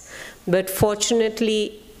missteps, but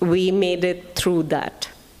fortunately we made it through that.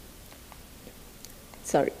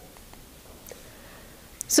 Sorry.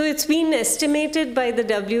 So it's been estimated by the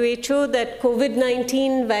WHO that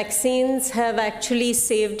COVID-19 vaccines have actually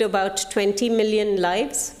saved about 20 million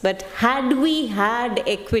lives. But had we had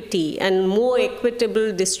equity and more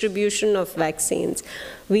equitable distribution of vaccines,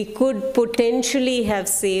 we could potentially have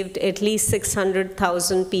saved at least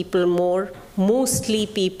 600,000 people more, mostly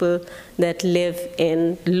people that live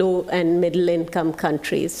in low and middle income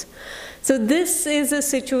countries. So this is a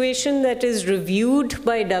situation that is reviewed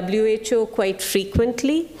by WHO quite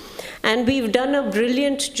frequently, and we've done a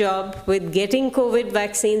brilliant job with getting COVID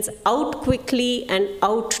vaccines out quickly and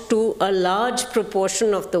out to a large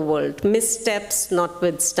proportion of the world, missteps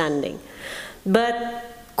notwithstanding.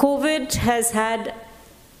 But COVID has had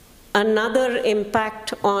another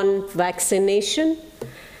impact on vaccination.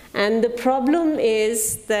 And the problem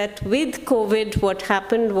is that with COVID, what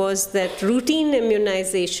happened was that routine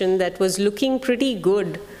immunization that was looking pretty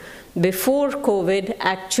good before COVID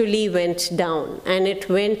actually went down. And it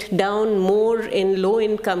went down more in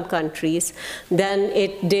low-income countries than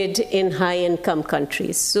it did in high-income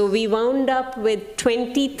countries. So we wound up with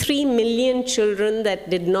 23 million children that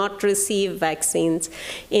did not receive vaccines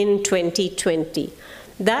in 2020.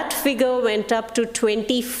 That figure went up to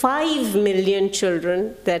 25 million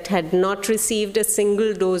children that had not received a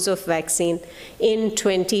single dose of vaccine in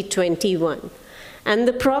 2021. And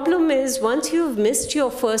the problem is, once you've missed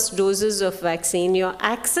your first doses of vaccine, your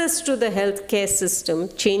access to the healthcare system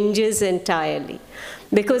changes entirely.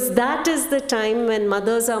 Because that is the time when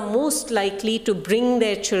mothers are most likely to bring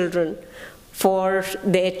their children for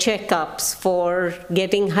their checkups, for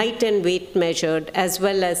getting height and weight measured, as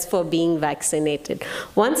well as for being vaccinated.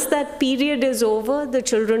 Once that period is over, the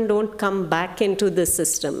children don't come back into the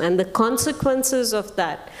system. And the consequences of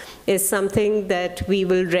that is something that we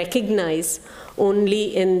will recognize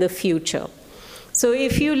only in the future. So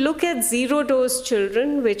if you look at zero-dose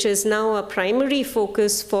children, which is now a primary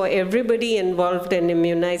focus for everybody involved in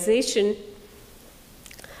immunization,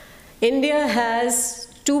 India has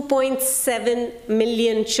 2.7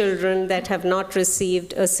 million children that have not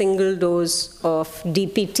received a single dose of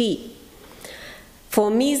DPT.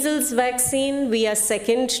 For measles vaccine, we are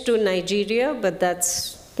second to Nigeria, but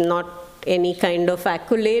that's not any kind of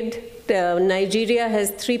accolade. Nigeria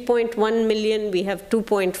has 3.1 million, we have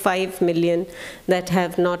 2.5 million that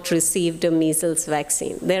have not received a measles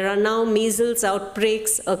vaccine. There are now measles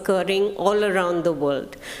outbreaks occurring all around the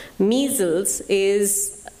world. Measles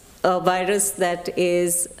is a virus that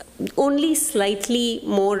is only slightly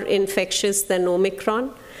more infectious than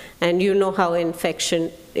Omicron, and you know how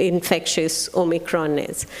infectious Omicron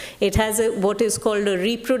is. It has what is called a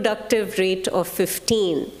reproductive rate of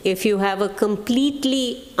 15. If you have a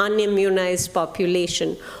completely unimmunized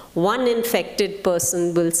population, one infected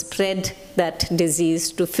person will spread that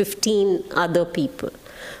disease to 15 other people.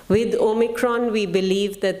 With Omicron, we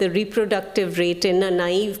believe that the reproductive rate in a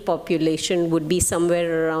naive population would be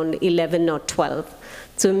somewhere around 11 or 12.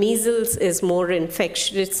 So measles is more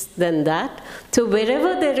infectious than that. So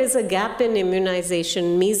wherever there is a gap in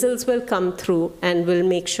immunization, measles will come through and will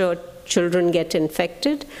make sure children get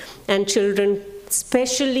infected, and children,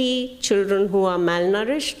 especially children who are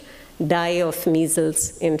malnourished, die of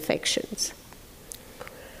measles infections.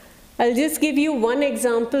 I'll just give you one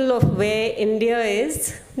example of where India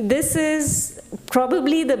is. This is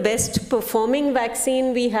probably the best performing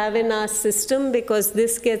vaccine we have in our system, because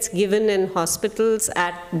this gets given in hospitals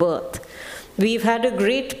at birth. We've had a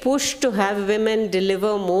great push to have women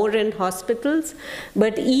deliver more in hospitals,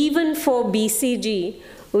 but even for BCG,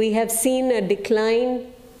 we have seen a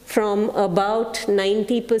decline from about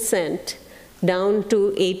 90% down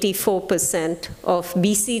to 84% of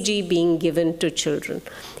BCG being given to children.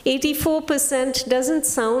 84% doesn't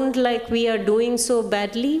sound like we are doing so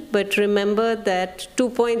badly, but remember that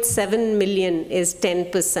 2.7 million is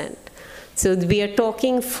 10%. So we are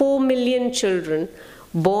talking 4 million children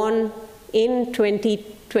born in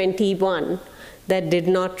 2021 that did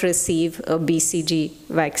not receive a BCG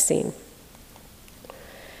vaccine.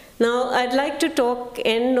 Now, I'd like to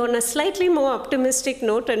end on a slightly more optimistic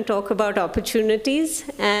note and talk about opportunities.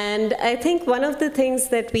 And I think one of the things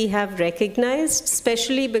that we have recognized,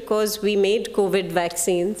 especially because we made COVID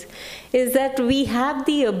vaccines, is that we have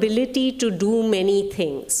the ability to do many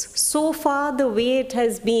things. So far, the way it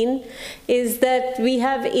has been is that we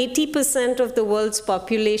have 80% of the world's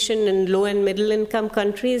population in low and middle income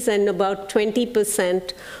countries and about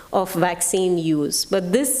 20% of vaccine use.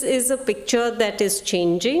 But this is a picture that is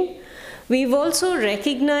changing. We've also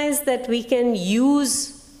recognized that we can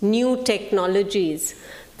use new technologies.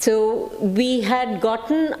 So we had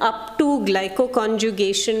gotten up to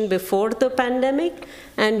glycoconjugation before the pandemic,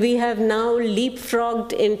 and we have now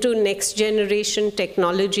leapfrogged into next generation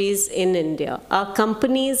technologies in India. Our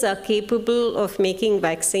companies are capable of making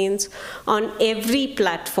vaccines on every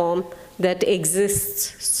platform that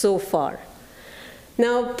exists so far.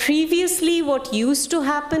 Now, previously, what used to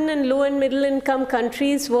happen in low and middle income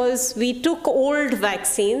countries was we took old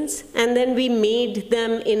vaccines and then we made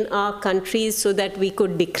them in our countries so that we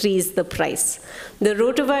could decrease the price. The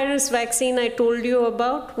rotavirus vaccine I told you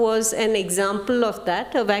about was an example of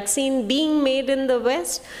that, a vaccine being made in the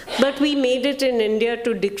West, but we made it in India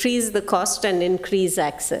to decrease the cost and increase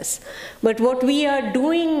access. But what we are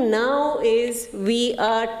doing now is we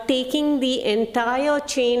are taking the entire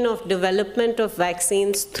chain of development of vaccines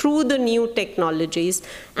through the new technologies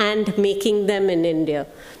and making them in India.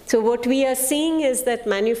 So what we are seeing is that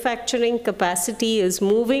manufacturing capacity is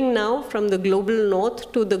moving now from the global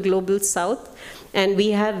north to the global south, and we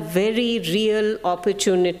have very real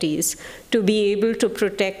opportunities to be able to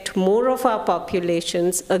protect more of our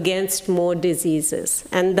populations against more diseases.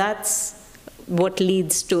 And that's what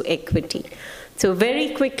leads to equity. So very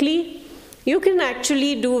quickly, you can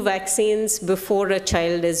actually do vaccines before a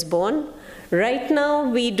child is born. Right now,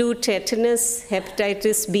 we do tetanus,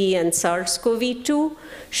 hepatitis B, and SARS-CoV-2.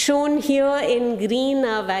 Shown here in green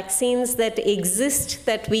are vaccines that exist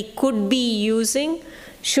that we could be using.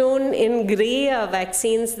 Shown in gray are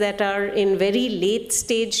vaccines that are in very late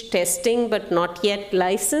stage testing but not yet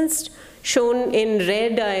licensed. Shown in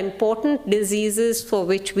red are important diseases for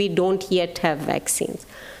which we don't yet have vaccines.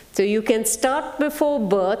 So you can start before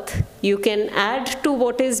birth, you can add to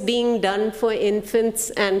what is being done for infants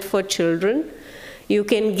and for children. You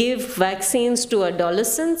can give vaccines to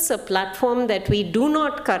adolescents, a platform that we do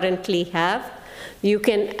not currently have. You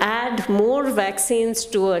can add more vaccines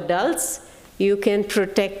to adults. You can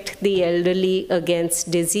protect the elderly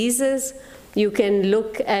against diseases. You can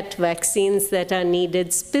look at vaccines that are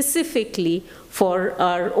needed specifically for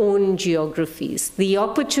our own geographies. The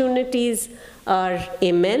opportunities are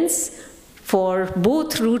immense for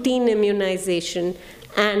both routine immunization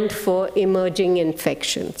and for emerging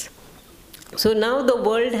infections. So now the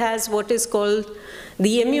world has what is called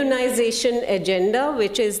the immunization agenda,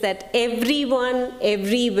 which is that everyone,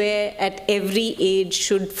 everywhere, at every age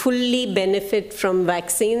should fully benefit from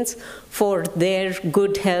vaccines for their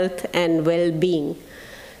good health and well-being.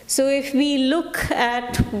 So if we look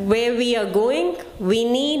at where we are going, we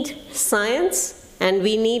need science and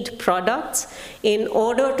we need products in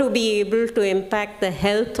order to be able to impact the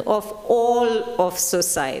health of all of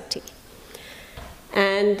society.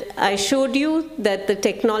 And I showed you that the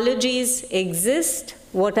technologies exist.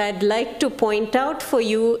 What I'd like to point out for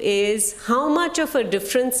you is how much of a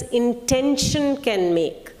difference intention can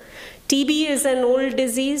make. TB is an old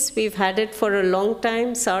disease. We've had it for a long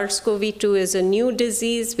time. SARS-CoV-2 is a new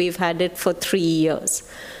disease. We've had it for 3 years.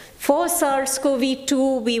 For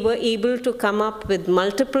SARS-CoV-2, we were able to come up with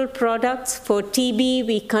multiple products. For TB,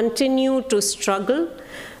 we continue to struggle.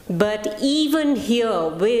 But even here,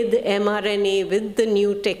 with mRNA, with the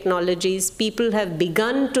new technologies, people have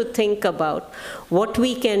begun to think about what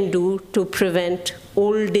we can do to prevent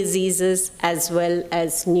old diseases as well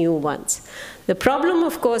as new ones. The problem,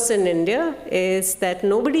 of course, in India is that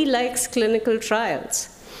nobody likes clinical trials.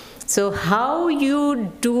 So how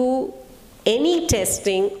you do any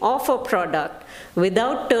testing of a product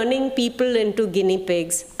without turning people into guinea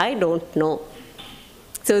pigs, I don't know.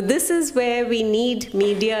 So this is where we need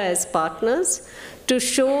media as partners to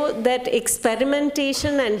show that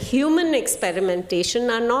experimentation and human experimentation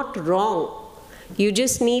are not wrong. You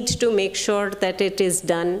just need to make sure that it is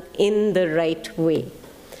done in the right way.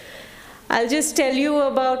 I'll just tell you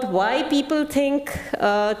about why people think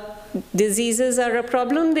diseases are a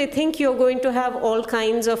problem. They think you're going to have all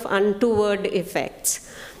kinds of untoward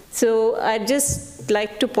effects. So I'd just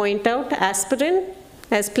like to point out aspirin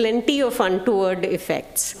has plenty of untoward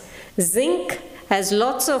effects. Zinc has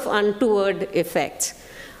lots of untoward effects.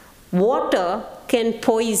 Water can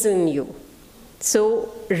poison you.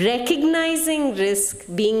 So recognizing risk,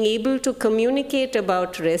 being able to communicate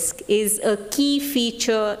about risk is a key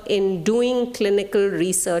feature in doing clinical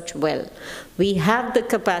research well. We have the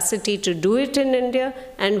capacity to do it in India,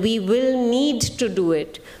 and we will need to do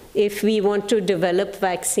it if we want to develop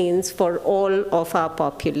vaccines for all of our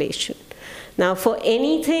population. Now, for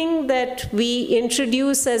anything that we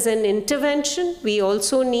introduce as an intervention, we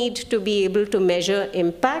also need to be able to measure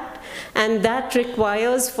impact, and that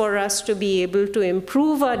requires for us to be able to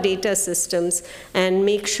improve our data systems and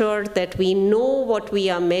make sure that we know what we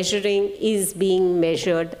are measuring is being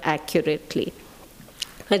measured accurately.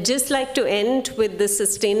 I'd just like to end with the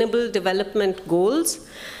Sustainable Development Goals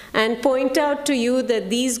and point out to you that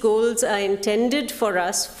these goals are intended for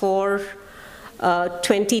us for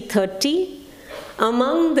 2030.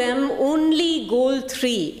 Among them, only goal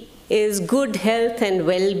 3 is good health and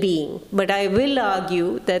well-being. But I will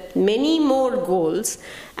argue that many more goals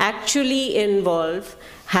actually involve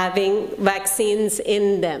having vaccines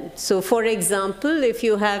in them. So for example, if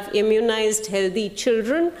you have immunized healthy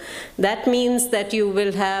children, that means that you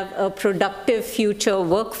will have a productive future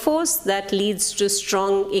workforce that leads to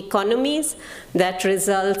strong economies that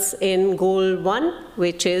results in goal 1,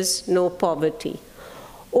 which is no poverty.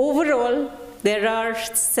 Overall, there are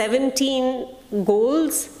 17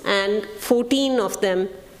 goals, and 14 of them,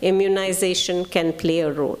 immunization can play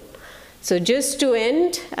a role. So just to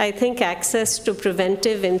end, I think access to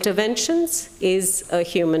preventive interventions is a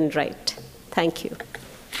human right. Thank you.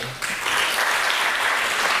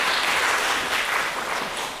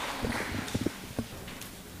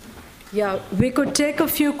 Yeah, we could take a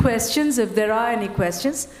few questions if there are any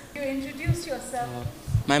questions. You introduce yourself.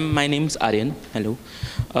 My name is Aryan. Hello.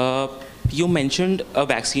 You mentioned a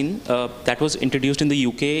vaccine that was introduced in the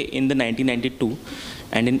UK in the 1992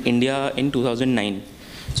 and in India in 2009.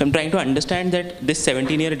 So I'm trying to understand that this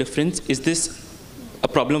 17-year difference, is this a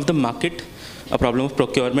problem of the market, a problem of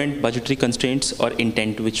procurement, budgetary constraints, or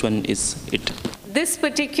intent? Which one is it? This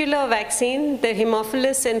particular vaccine, the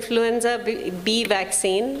Haemophilus influenza B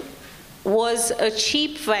vaccine, was a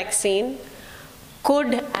cheap vaccine,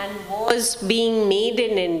 could and was being made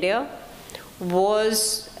in India,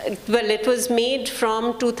 it was made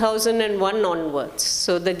from 2001 onwards.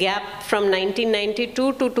 So the gap from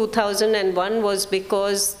 1992 to 2001 was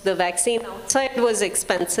because the vaccine outside was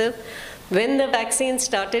expensive. When the vaccine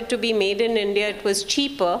started to be made in India, it was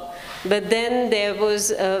cheaper, but then there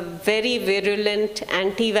was a very virulent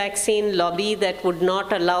anti-vaccine lobby that would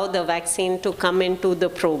not allow the vaccine to come into the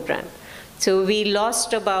program. So we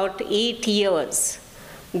lost about 8 years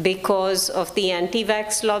because of the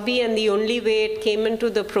anti-vax lobby, and the only way it came into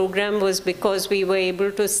the program was because we were able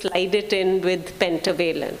to slide it in with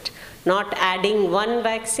pentavalent. Not adding one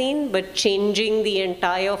vaccine, but changing the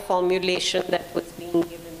entire formulation that was being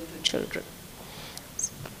given to children.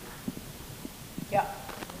 Yeah.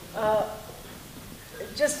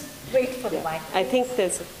 Just wait for the mic. I think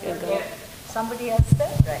there's somebody else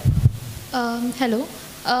there? Right. Hello.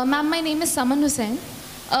 Ma'am, my name is Saman Hussain.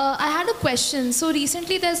 I had a question. So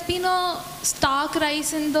recently there's been a stark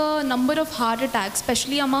rise in the number of heart attacks,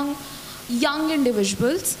 especially among young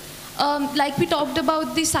individuals. Like we talked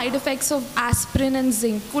about the side effects of aspirin and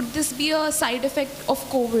zinc. Could this be a side effect of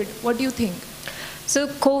COVID? What do you think? So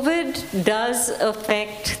COVID does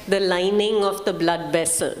affect the lining of the blood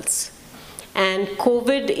vessels. And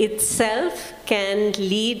COVID itself can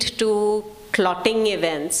lead to clotting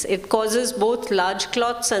events. It causes both large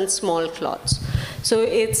clots and small clots. So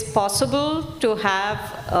it's possible to have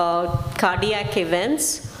cardiac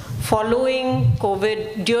events following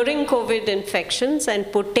COVID, during COVID infections,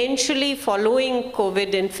 and potentially following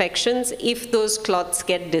COVID infections if those clots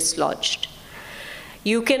get dislodged.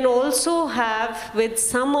 You can also have, with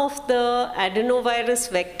some of the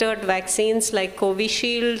adenovirus vectored vaccines like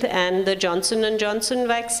Covishield and the Johnson & Johnson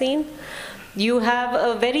vaccine, you have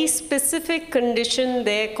a very specific condition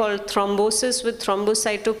there called thrombosis with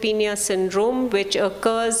thrombocytopenia syndrome, which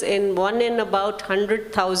occurs in 1 in about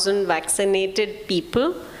 100,000 vaccinated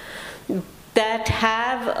people. that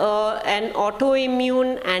have an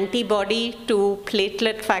autoimmune antibody to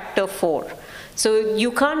platelet factor 4. So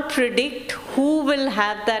you can't predict who will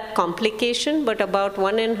have that complication, but about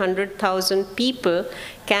 1 in 100,000 people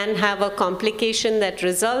can have a complication that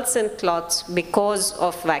results in clots because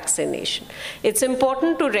of vaccination. It's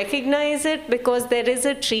important to recognize it because there is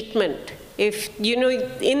a treatment. If, you know,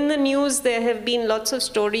 in the news there have been lots of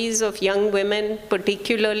stories of young women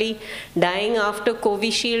particularly dying after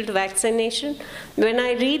Covishield vaccination. When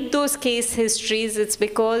I read those case histories, it's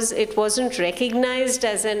because it wasn't recognized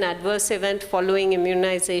as an adverse event following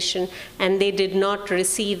immunization and they did not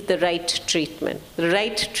receive the right treatment. The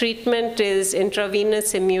right treatment is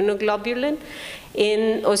intravenous immunoglobulin.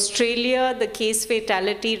 In Australia, the case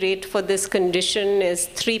fatality rate for this condition is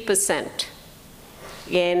 3%.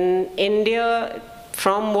 In India,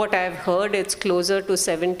 from what I've heard, it's closer to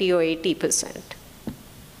 70 or 80%.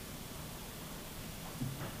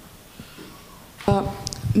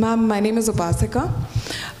 Ma'am, my name is Upasika.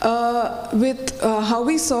 With how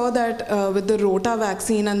we saw that with the Rota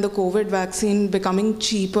vaccine and the COVID vaccine becoming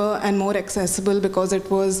cheaper and more accessible because it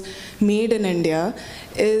was made in India,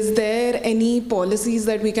 is there any policies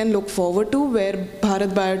that we can look forward to where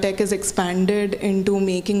Bharat Biotech is expanded into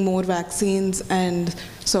making more vaccines and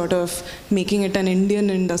sort of making it an Indian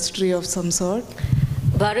industry of some sort?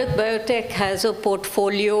 Bharat Biotech has a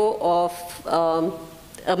portfolio of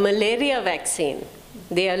a malaria vaccine.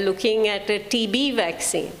 They are looking at a TB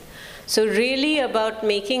vaccine. So really about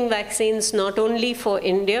making vaccines not only for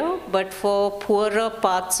India, but for poorer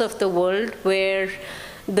parts of the world where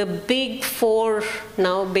the big 4,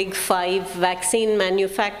 now big 5 vaccine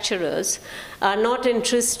manufacturers are not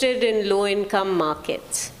interested in low-income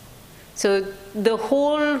markets. So the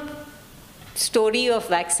whole story of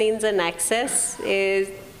vaccines and access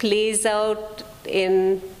plays out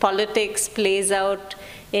in politics, plays out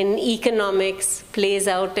in economics, plays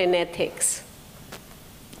out in ethics.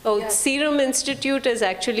 Oh, yeah. Serum Institute is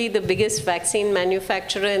actually the biggest vaccine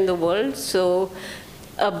manufacturer in the world. So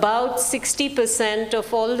about 60%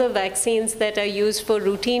 of all the vaccines that are used for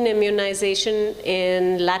routine immunization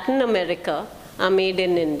in Latin America are made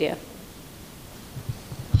in India.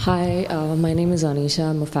 Hi, my name is Anisha.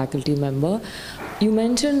 I'm a faculty member. You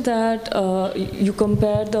mentioned that you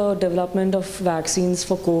compared the development of vaccines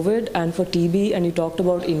for COVID and for TB, and you talked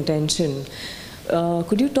about intention.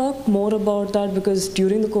 Could you talk more about that? Because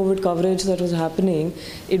during the COVID coverage that was happening,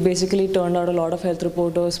 it basically turned out a lot of health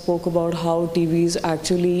reporters spoke about how TB's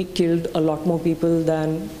actually killed a lot more people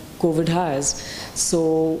than COVID has.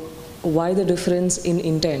 So why the difference in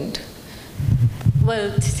intent?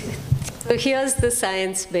 Well, so here's the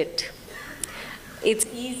science bit. It's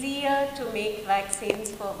easier to make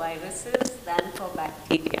vaccines for viruses than for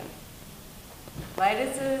bacteria.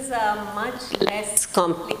 Viruses are much less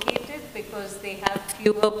complicated because they have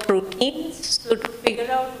fewer proteins, so to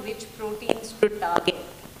figure out which proteins to target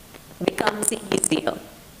becomes easier.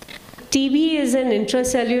 TB is an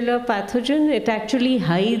intracellular pathogen. It actually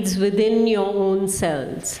hides within your own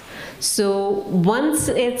cells. So once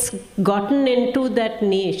it's gotten into that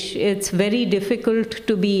niche, it's very difficult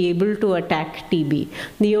to be able to attack TB.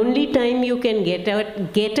 The only time you can get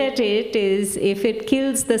at it is if it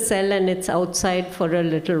kills the cell and it's outside for a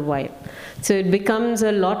little while. So it becomes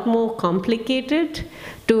a lot more complicated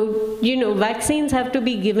to, vaccines have to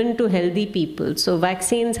be given to healthy people. So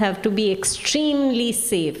vaccines have to be extremely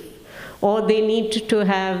safe, or they need to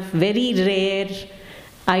have very rare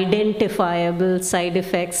identifiable side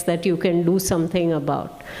effects that you can do something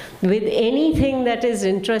about. With anything that is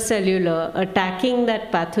intracellular, attacking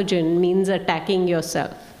that pathogen means attacking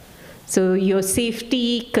yourself. So your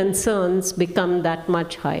safety concerns become that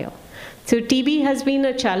much higher. So TB has been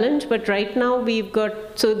a challenge, but right now we've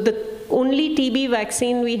got, so the only TB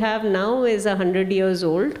vaccine we have now is 100 years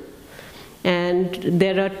old. And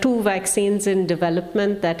there are 2 vaccines in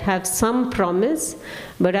development that have some promise,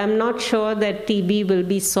 but I'm not sure that TB will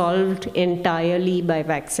be solved entirely by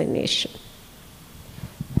vaccination.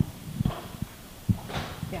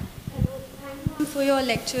 Yeah. Thank you for your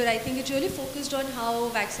lecture. I think it really focused on how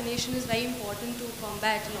vaccination is very important to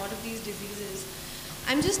combat a lot of these diseases.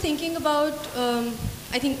 I'm just thinking about,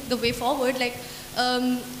 I think the way forward, there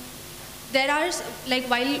are,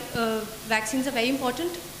 while vaccines are very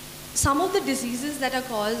important, some of the diseases that are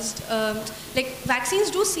caused, vaccines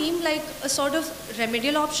do seem like a sort of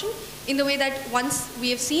remedial option in the way that once we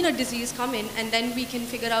have seen a disease come in and then we can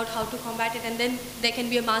figure out how to combat it, and then there can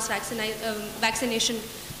be a mass vaccination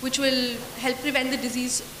which will help prevent the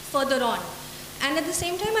disease further on. And at the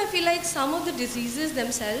same time, I feel like some of the diseases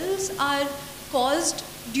themselves are caused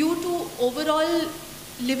due to overall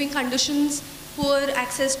living conditions poor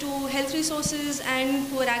access to health resources and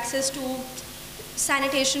poor access to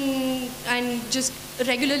sanitation and just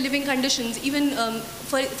regular living conditions. Even,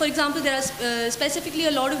 for example, there are specifically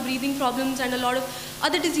a lot of breathing problems and a lot of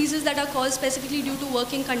other diseases that are caused specifically due to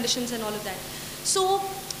working conditions and all of that. So,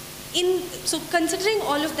 considering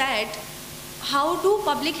all of that, how do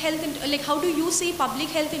public health, how do you see public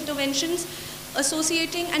health interventions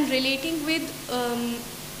associating and relating with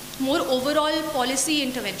more overall policy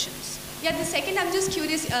interventions? Yeah, the second, I'm just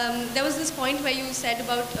curious, there was this point where you said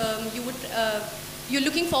about you're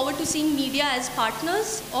looking forward to seeing media as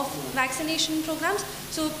partners of vaccination programs.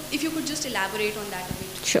 So if you could just elaborate on that a bit.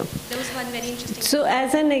 Sure. There was one very interesting. So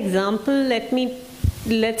as an example,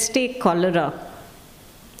 let's take cholera.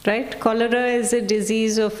 Right? Cholera is a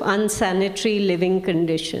disease of unsanitary living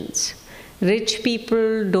conditions. Rich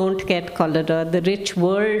people don't get cholera. The rich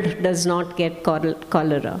world does not get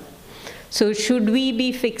cholera. So should we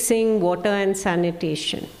be fixing water and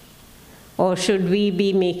sanitation? Or should we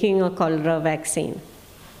be making a cholera vaccine?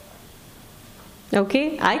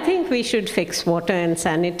 Okay, I think we should fix water and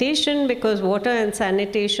sanitation because water and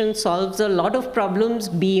sanitation solves a lot of problems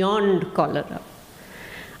beyond cholera.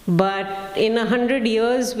 But in 100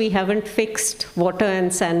 years, we haven't fixed water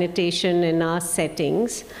and sanitation in our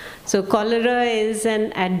settings. So cholera is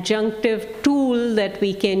an adjunctive tool that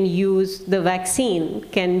we can use. The vaccine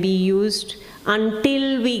can be used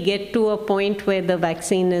until we get to a point where the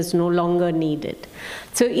vaccine is no longer needed.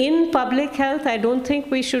 So in public health, I don't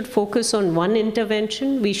think we should focus on one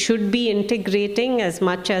intervention. We should be integrating as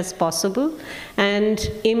much as possible and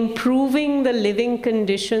improving the living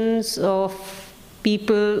conditions of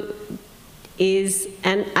people is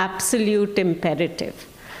an absolute imperative.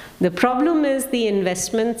 The problem is the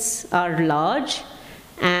investments are large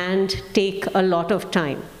and take a lot of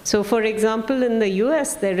time. So for example, in the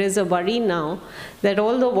US, there is a worry now that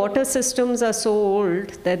all the water systems are so old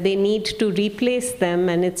that they need to replace them,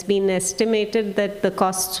 and it's been estimated that the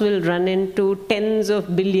costs will run into tens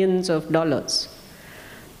of billions of dollars.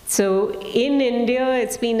 So in India,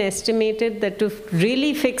 it's been estimated that to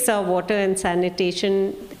really fix our water and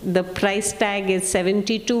sanitation, the price tag is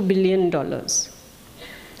 $72 billion.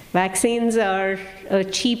 Vaccines are a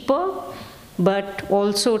cheaper, but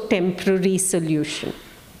also temporary solution.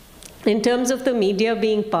 In terms of the media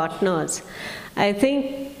being partners, I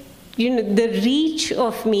think the reach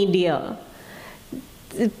of media,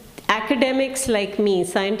 academics like me,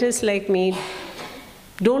 scientists like me,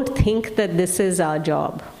 don't think that this is our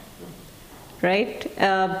job. Right?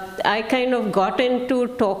 I kind of got into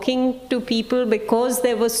talking to people because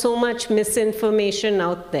there was so much misinformation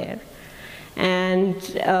out there. And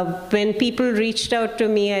when people reached out to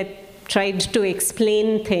me, I tried to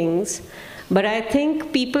explain things. But I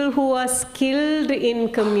think people who are skilled in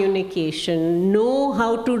communication, know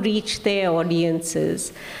how to reach their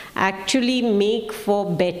audiences, actually make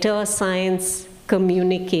for better science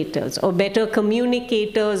communicators or better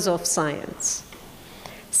communicators of science.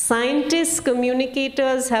 Scientists,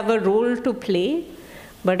 communicators have a role to play,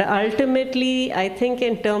 but ultimately, I think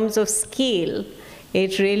in terms of scale,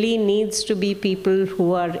 it really needs to be people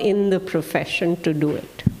who are in the profession to do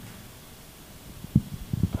it.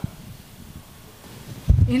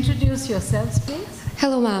 Introduce yourselves, please.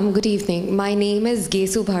 Hello, ma'am. Good evening. My name is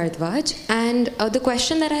Gesu Bharadwaj, and the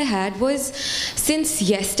question that I had was, since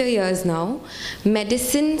yesteryears now,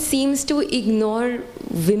 medicine seems to ignore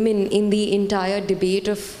women in the entire debate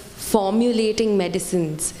of formulating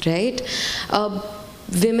medicines, right?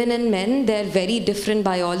 Women and men, they're very different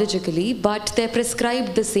biologically, but they're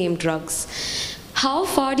prescribed the same drugs. How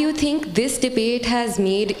far do you think this debate has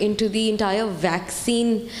made into the entire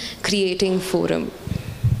vaccine creating forum?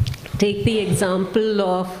 Take the example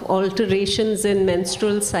of alterations in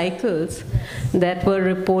menstrual cycles that were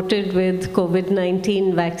reported with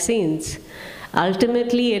COVID-19 vaccines.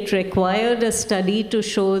 Ultimately, it required a study to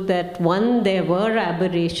show that, one, there were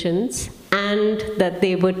aberrations and that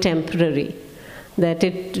they were temporary. That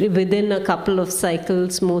within a couple of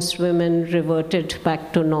cycles, most women reverted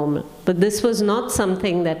back to normal. But this was not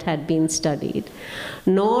something that had been studied.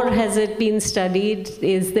 Nor has it been studied,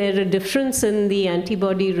 is there a difference in the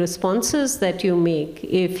antibody responses that you make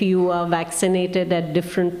if you are vaccinated at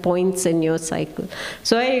different points in your cycle.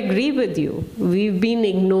 So I agree with you. We've been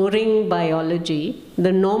ignoring biology.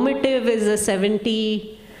 The normative is a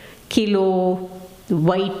 70-kilo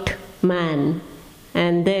white man,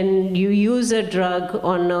 and then you use a drug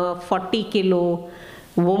on a 40-kilo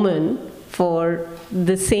woman for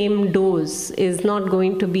the same dose is not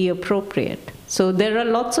going to be appropriate. So there are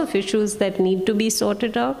lots of issues that need to be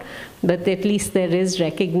sorted out, but at least there is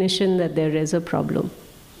recognition that there is a problem.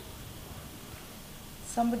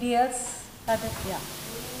 Somebody else?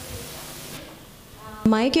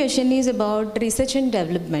 My question is about research and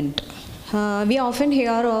development. We often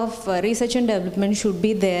hear of research and development should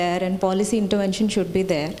be there and policy intervention should be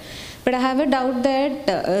there. But I have a doubt that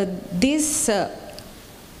this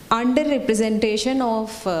underrepresentation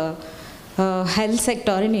of health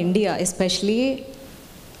sector in India, especially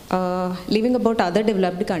leaving about other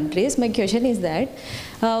developed countries, my question is that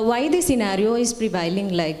why the scenario is prevailing,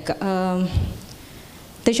 like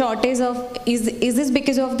the shortage of, is this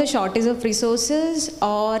because of the shortage of resources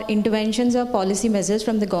or interventions or policy measures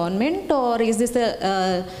from the government, or is this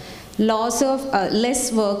the loss of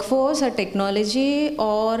less workforce or technology,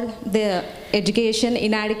 or the education,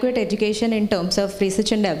 inadequate education in terms of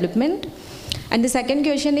research and development? And the second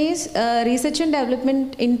question is research and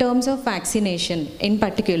development in terms of vaccination in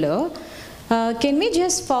particular. Can we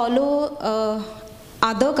just follow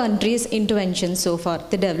other countries' interventions so far,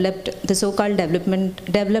 the so-called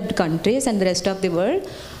developed countries and the rest of the world?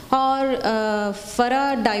 Or for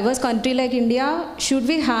a diverse country like India, should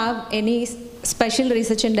we have any special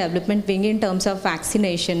research and development wing in terms of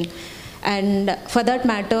vaccination and, for that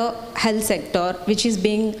matter, health sector, which is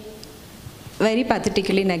being very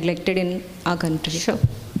pathetically neglected in our country? Sure.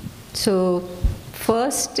 So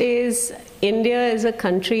first is, India is a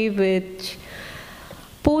country which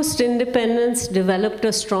post-independence developed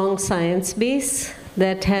a strong science base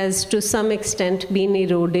that has to some extent been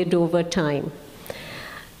eroded over time.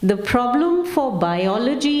 The problem for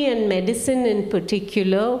biology and medicine in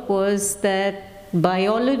particular was that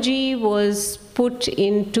biology was put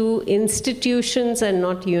into institutions and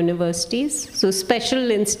not universities. So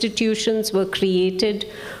special institutions were created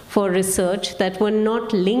for research that were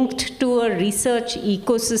not linked to a research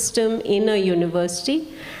ecosystem in a university,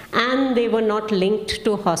 and they were not linked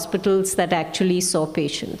to hospitals that actually saw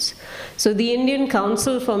patients. So the Indian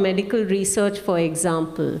Council for Medical Research, for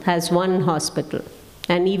example, has one hospital,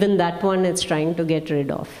 and even that one it's trying to get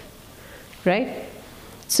rid of, right?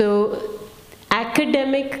 So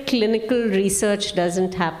academic clinical research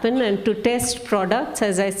doesn't happen, and to test products,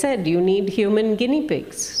 as I said, you need human guinea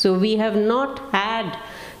pigs. So we have not had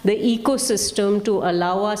the ecosystem to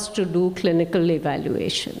allow us to do clinical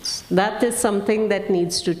evaluations. That is something that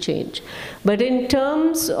needs to change. But in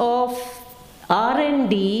terms of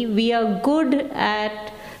R&D, we are good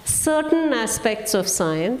at certain aspects of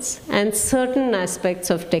science and certain aspects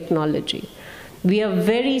of technology. We are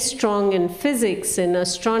very strong in physics, in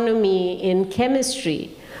astronomy, in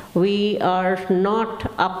chemistry. We are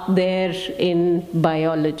not up there in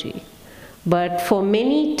biology. But for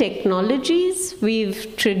many technologies,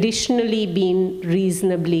 we've traditionally been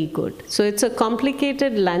reasonably good. So it's a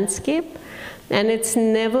complicated landscape, and it's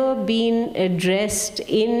never been addressed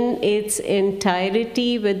in its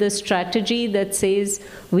entirety with a strategy that says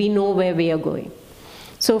we know where we are going.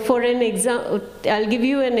 So for an example, I'll give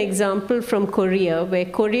you an example from Korea, where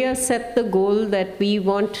Korea set the goal that we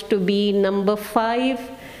want to be number 5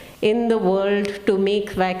 in the world to make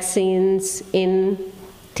vaccines in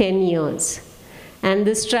 10 years. And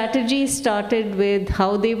the strategy started with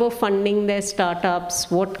how they were funding their startups,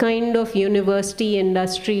 what kind of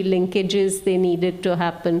university-industry linkages they needed to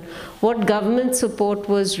happen, what government support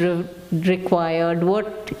was required,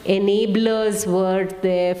 what enablers were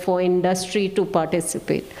there for industry to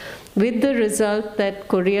participate. With the result that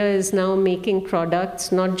Korea is now making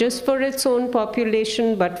products not just for its own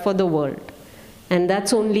population, but for the world. And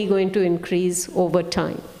that's only going to increase over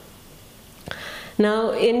time.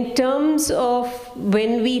 Now, in terms of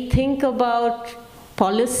when we think about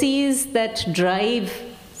policies that drive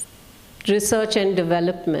research and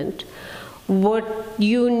development, what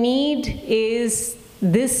you need is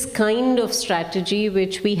this kind of strategy,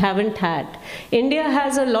 which we haven't had. India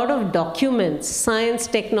has a lot of documents, science,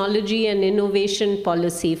 technology, and innovation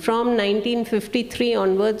policy. From 1953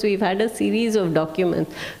 onwards, we've had a series of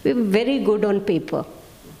documents. We're very good on paper.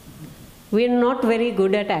 We're not very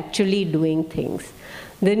good at actually doing things.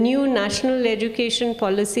 The new national education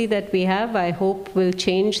policy that we have, I hope, will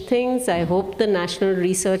change things. I hope the National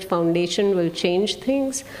Research Foundation will change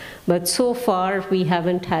things. But so far, we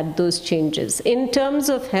haven't had those changes. In terms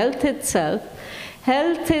of health itself,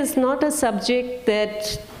 health is not a subject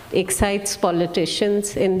that excites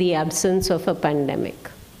politicians in the absence of a pandemic.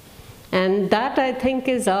 And that, I think,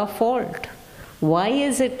 is our fault. Why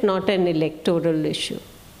is it not an electoral issue?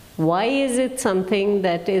 Why is it something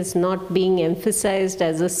that is not being emphasized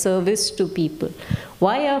as a service to people?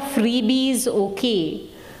 Why are freebies okay,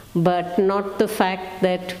 but not the fact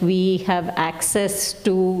that we have access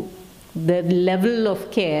to the level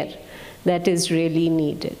of care that is really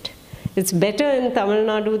needed? It's better in Tamil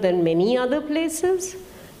Nadu than many other places,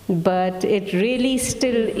 but it really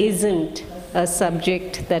still isn't a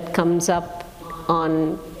subject that comes up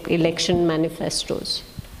on election manifestos.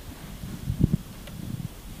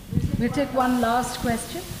 We'll take one last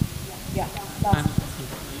question. Yeah, last.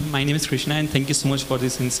 My name is Krishna, and thank you so much for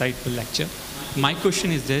this insightful lecture. My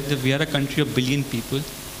question is that we are a country of 1 billion people.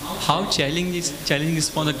 How challenging is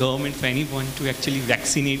for the government, for anyone, to actually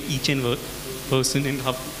vaccinate each and one person and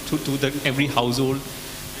to every household?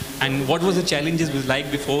 And what was the challenges was like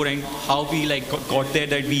before, and how we got there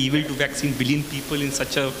that we able to vaccine 1 billion people in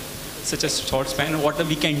such a short span, and what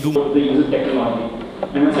we can do? The use of technology.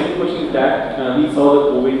 And my second question is that we saw the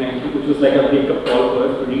COVID-19, which was like a wake-up call for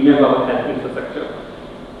us to revamp our health infrastructure.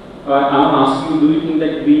 I'm asking you, do you think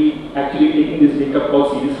that we actually taking this wake-up call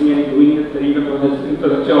seriously and doing the revamp of health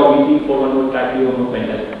infrastructure, or waiting for one more tragedy or more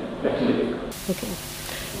pandemic? Okay.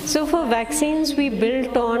 So for vaccines, we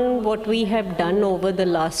built on what we have done over the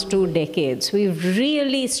last 2 decades. We've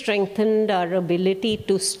really strengthened our ability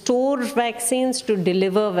to store vaccines, to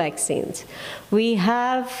deliver vaccines. We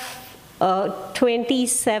have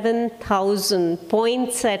 27,000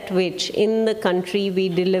 points at which in the country we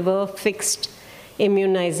deliver fixed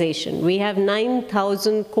immunization. We have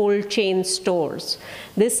 9,000 cold chain stores.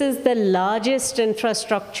 This is the largest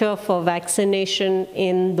infrastructure for vaccination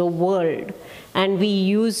in the world, and we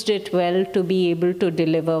used it well to be able to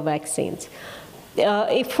deliver vaccines.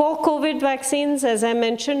 For COVID vaccines, as I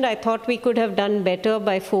mentioned, I thought we could have done better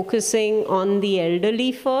by focusing on the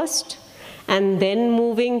elderly first, and then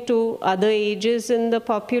moving to other ages in the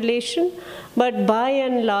population. But by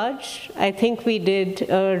and large, I think we did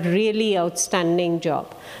a really outstanding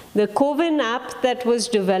job. The CoWIN app that was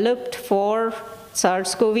developed for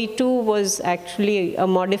SARS-CoV-2 was actually a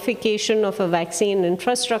modification of a vaccine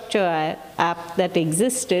infrastructure app that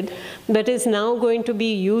existed, but is now going to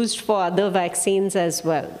be used for other vaccines as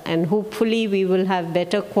well. And hopefully we will have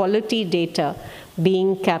better quality data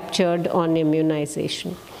being captured on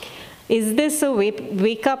immunization. Is this a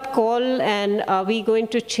wake-up call, and are we going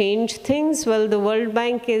to change things? Well, the World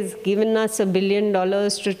Bank has given us $1 billion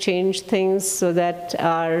to change things so that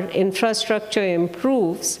our infrastructure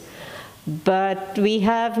improves. But we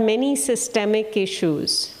have many systemic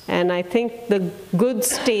issues, and I think the good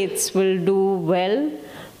states will do well,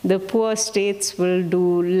 the poor states will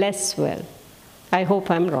do less well. I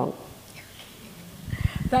hope I'm wrong.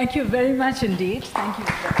 Thank you very much indeed. Thank you.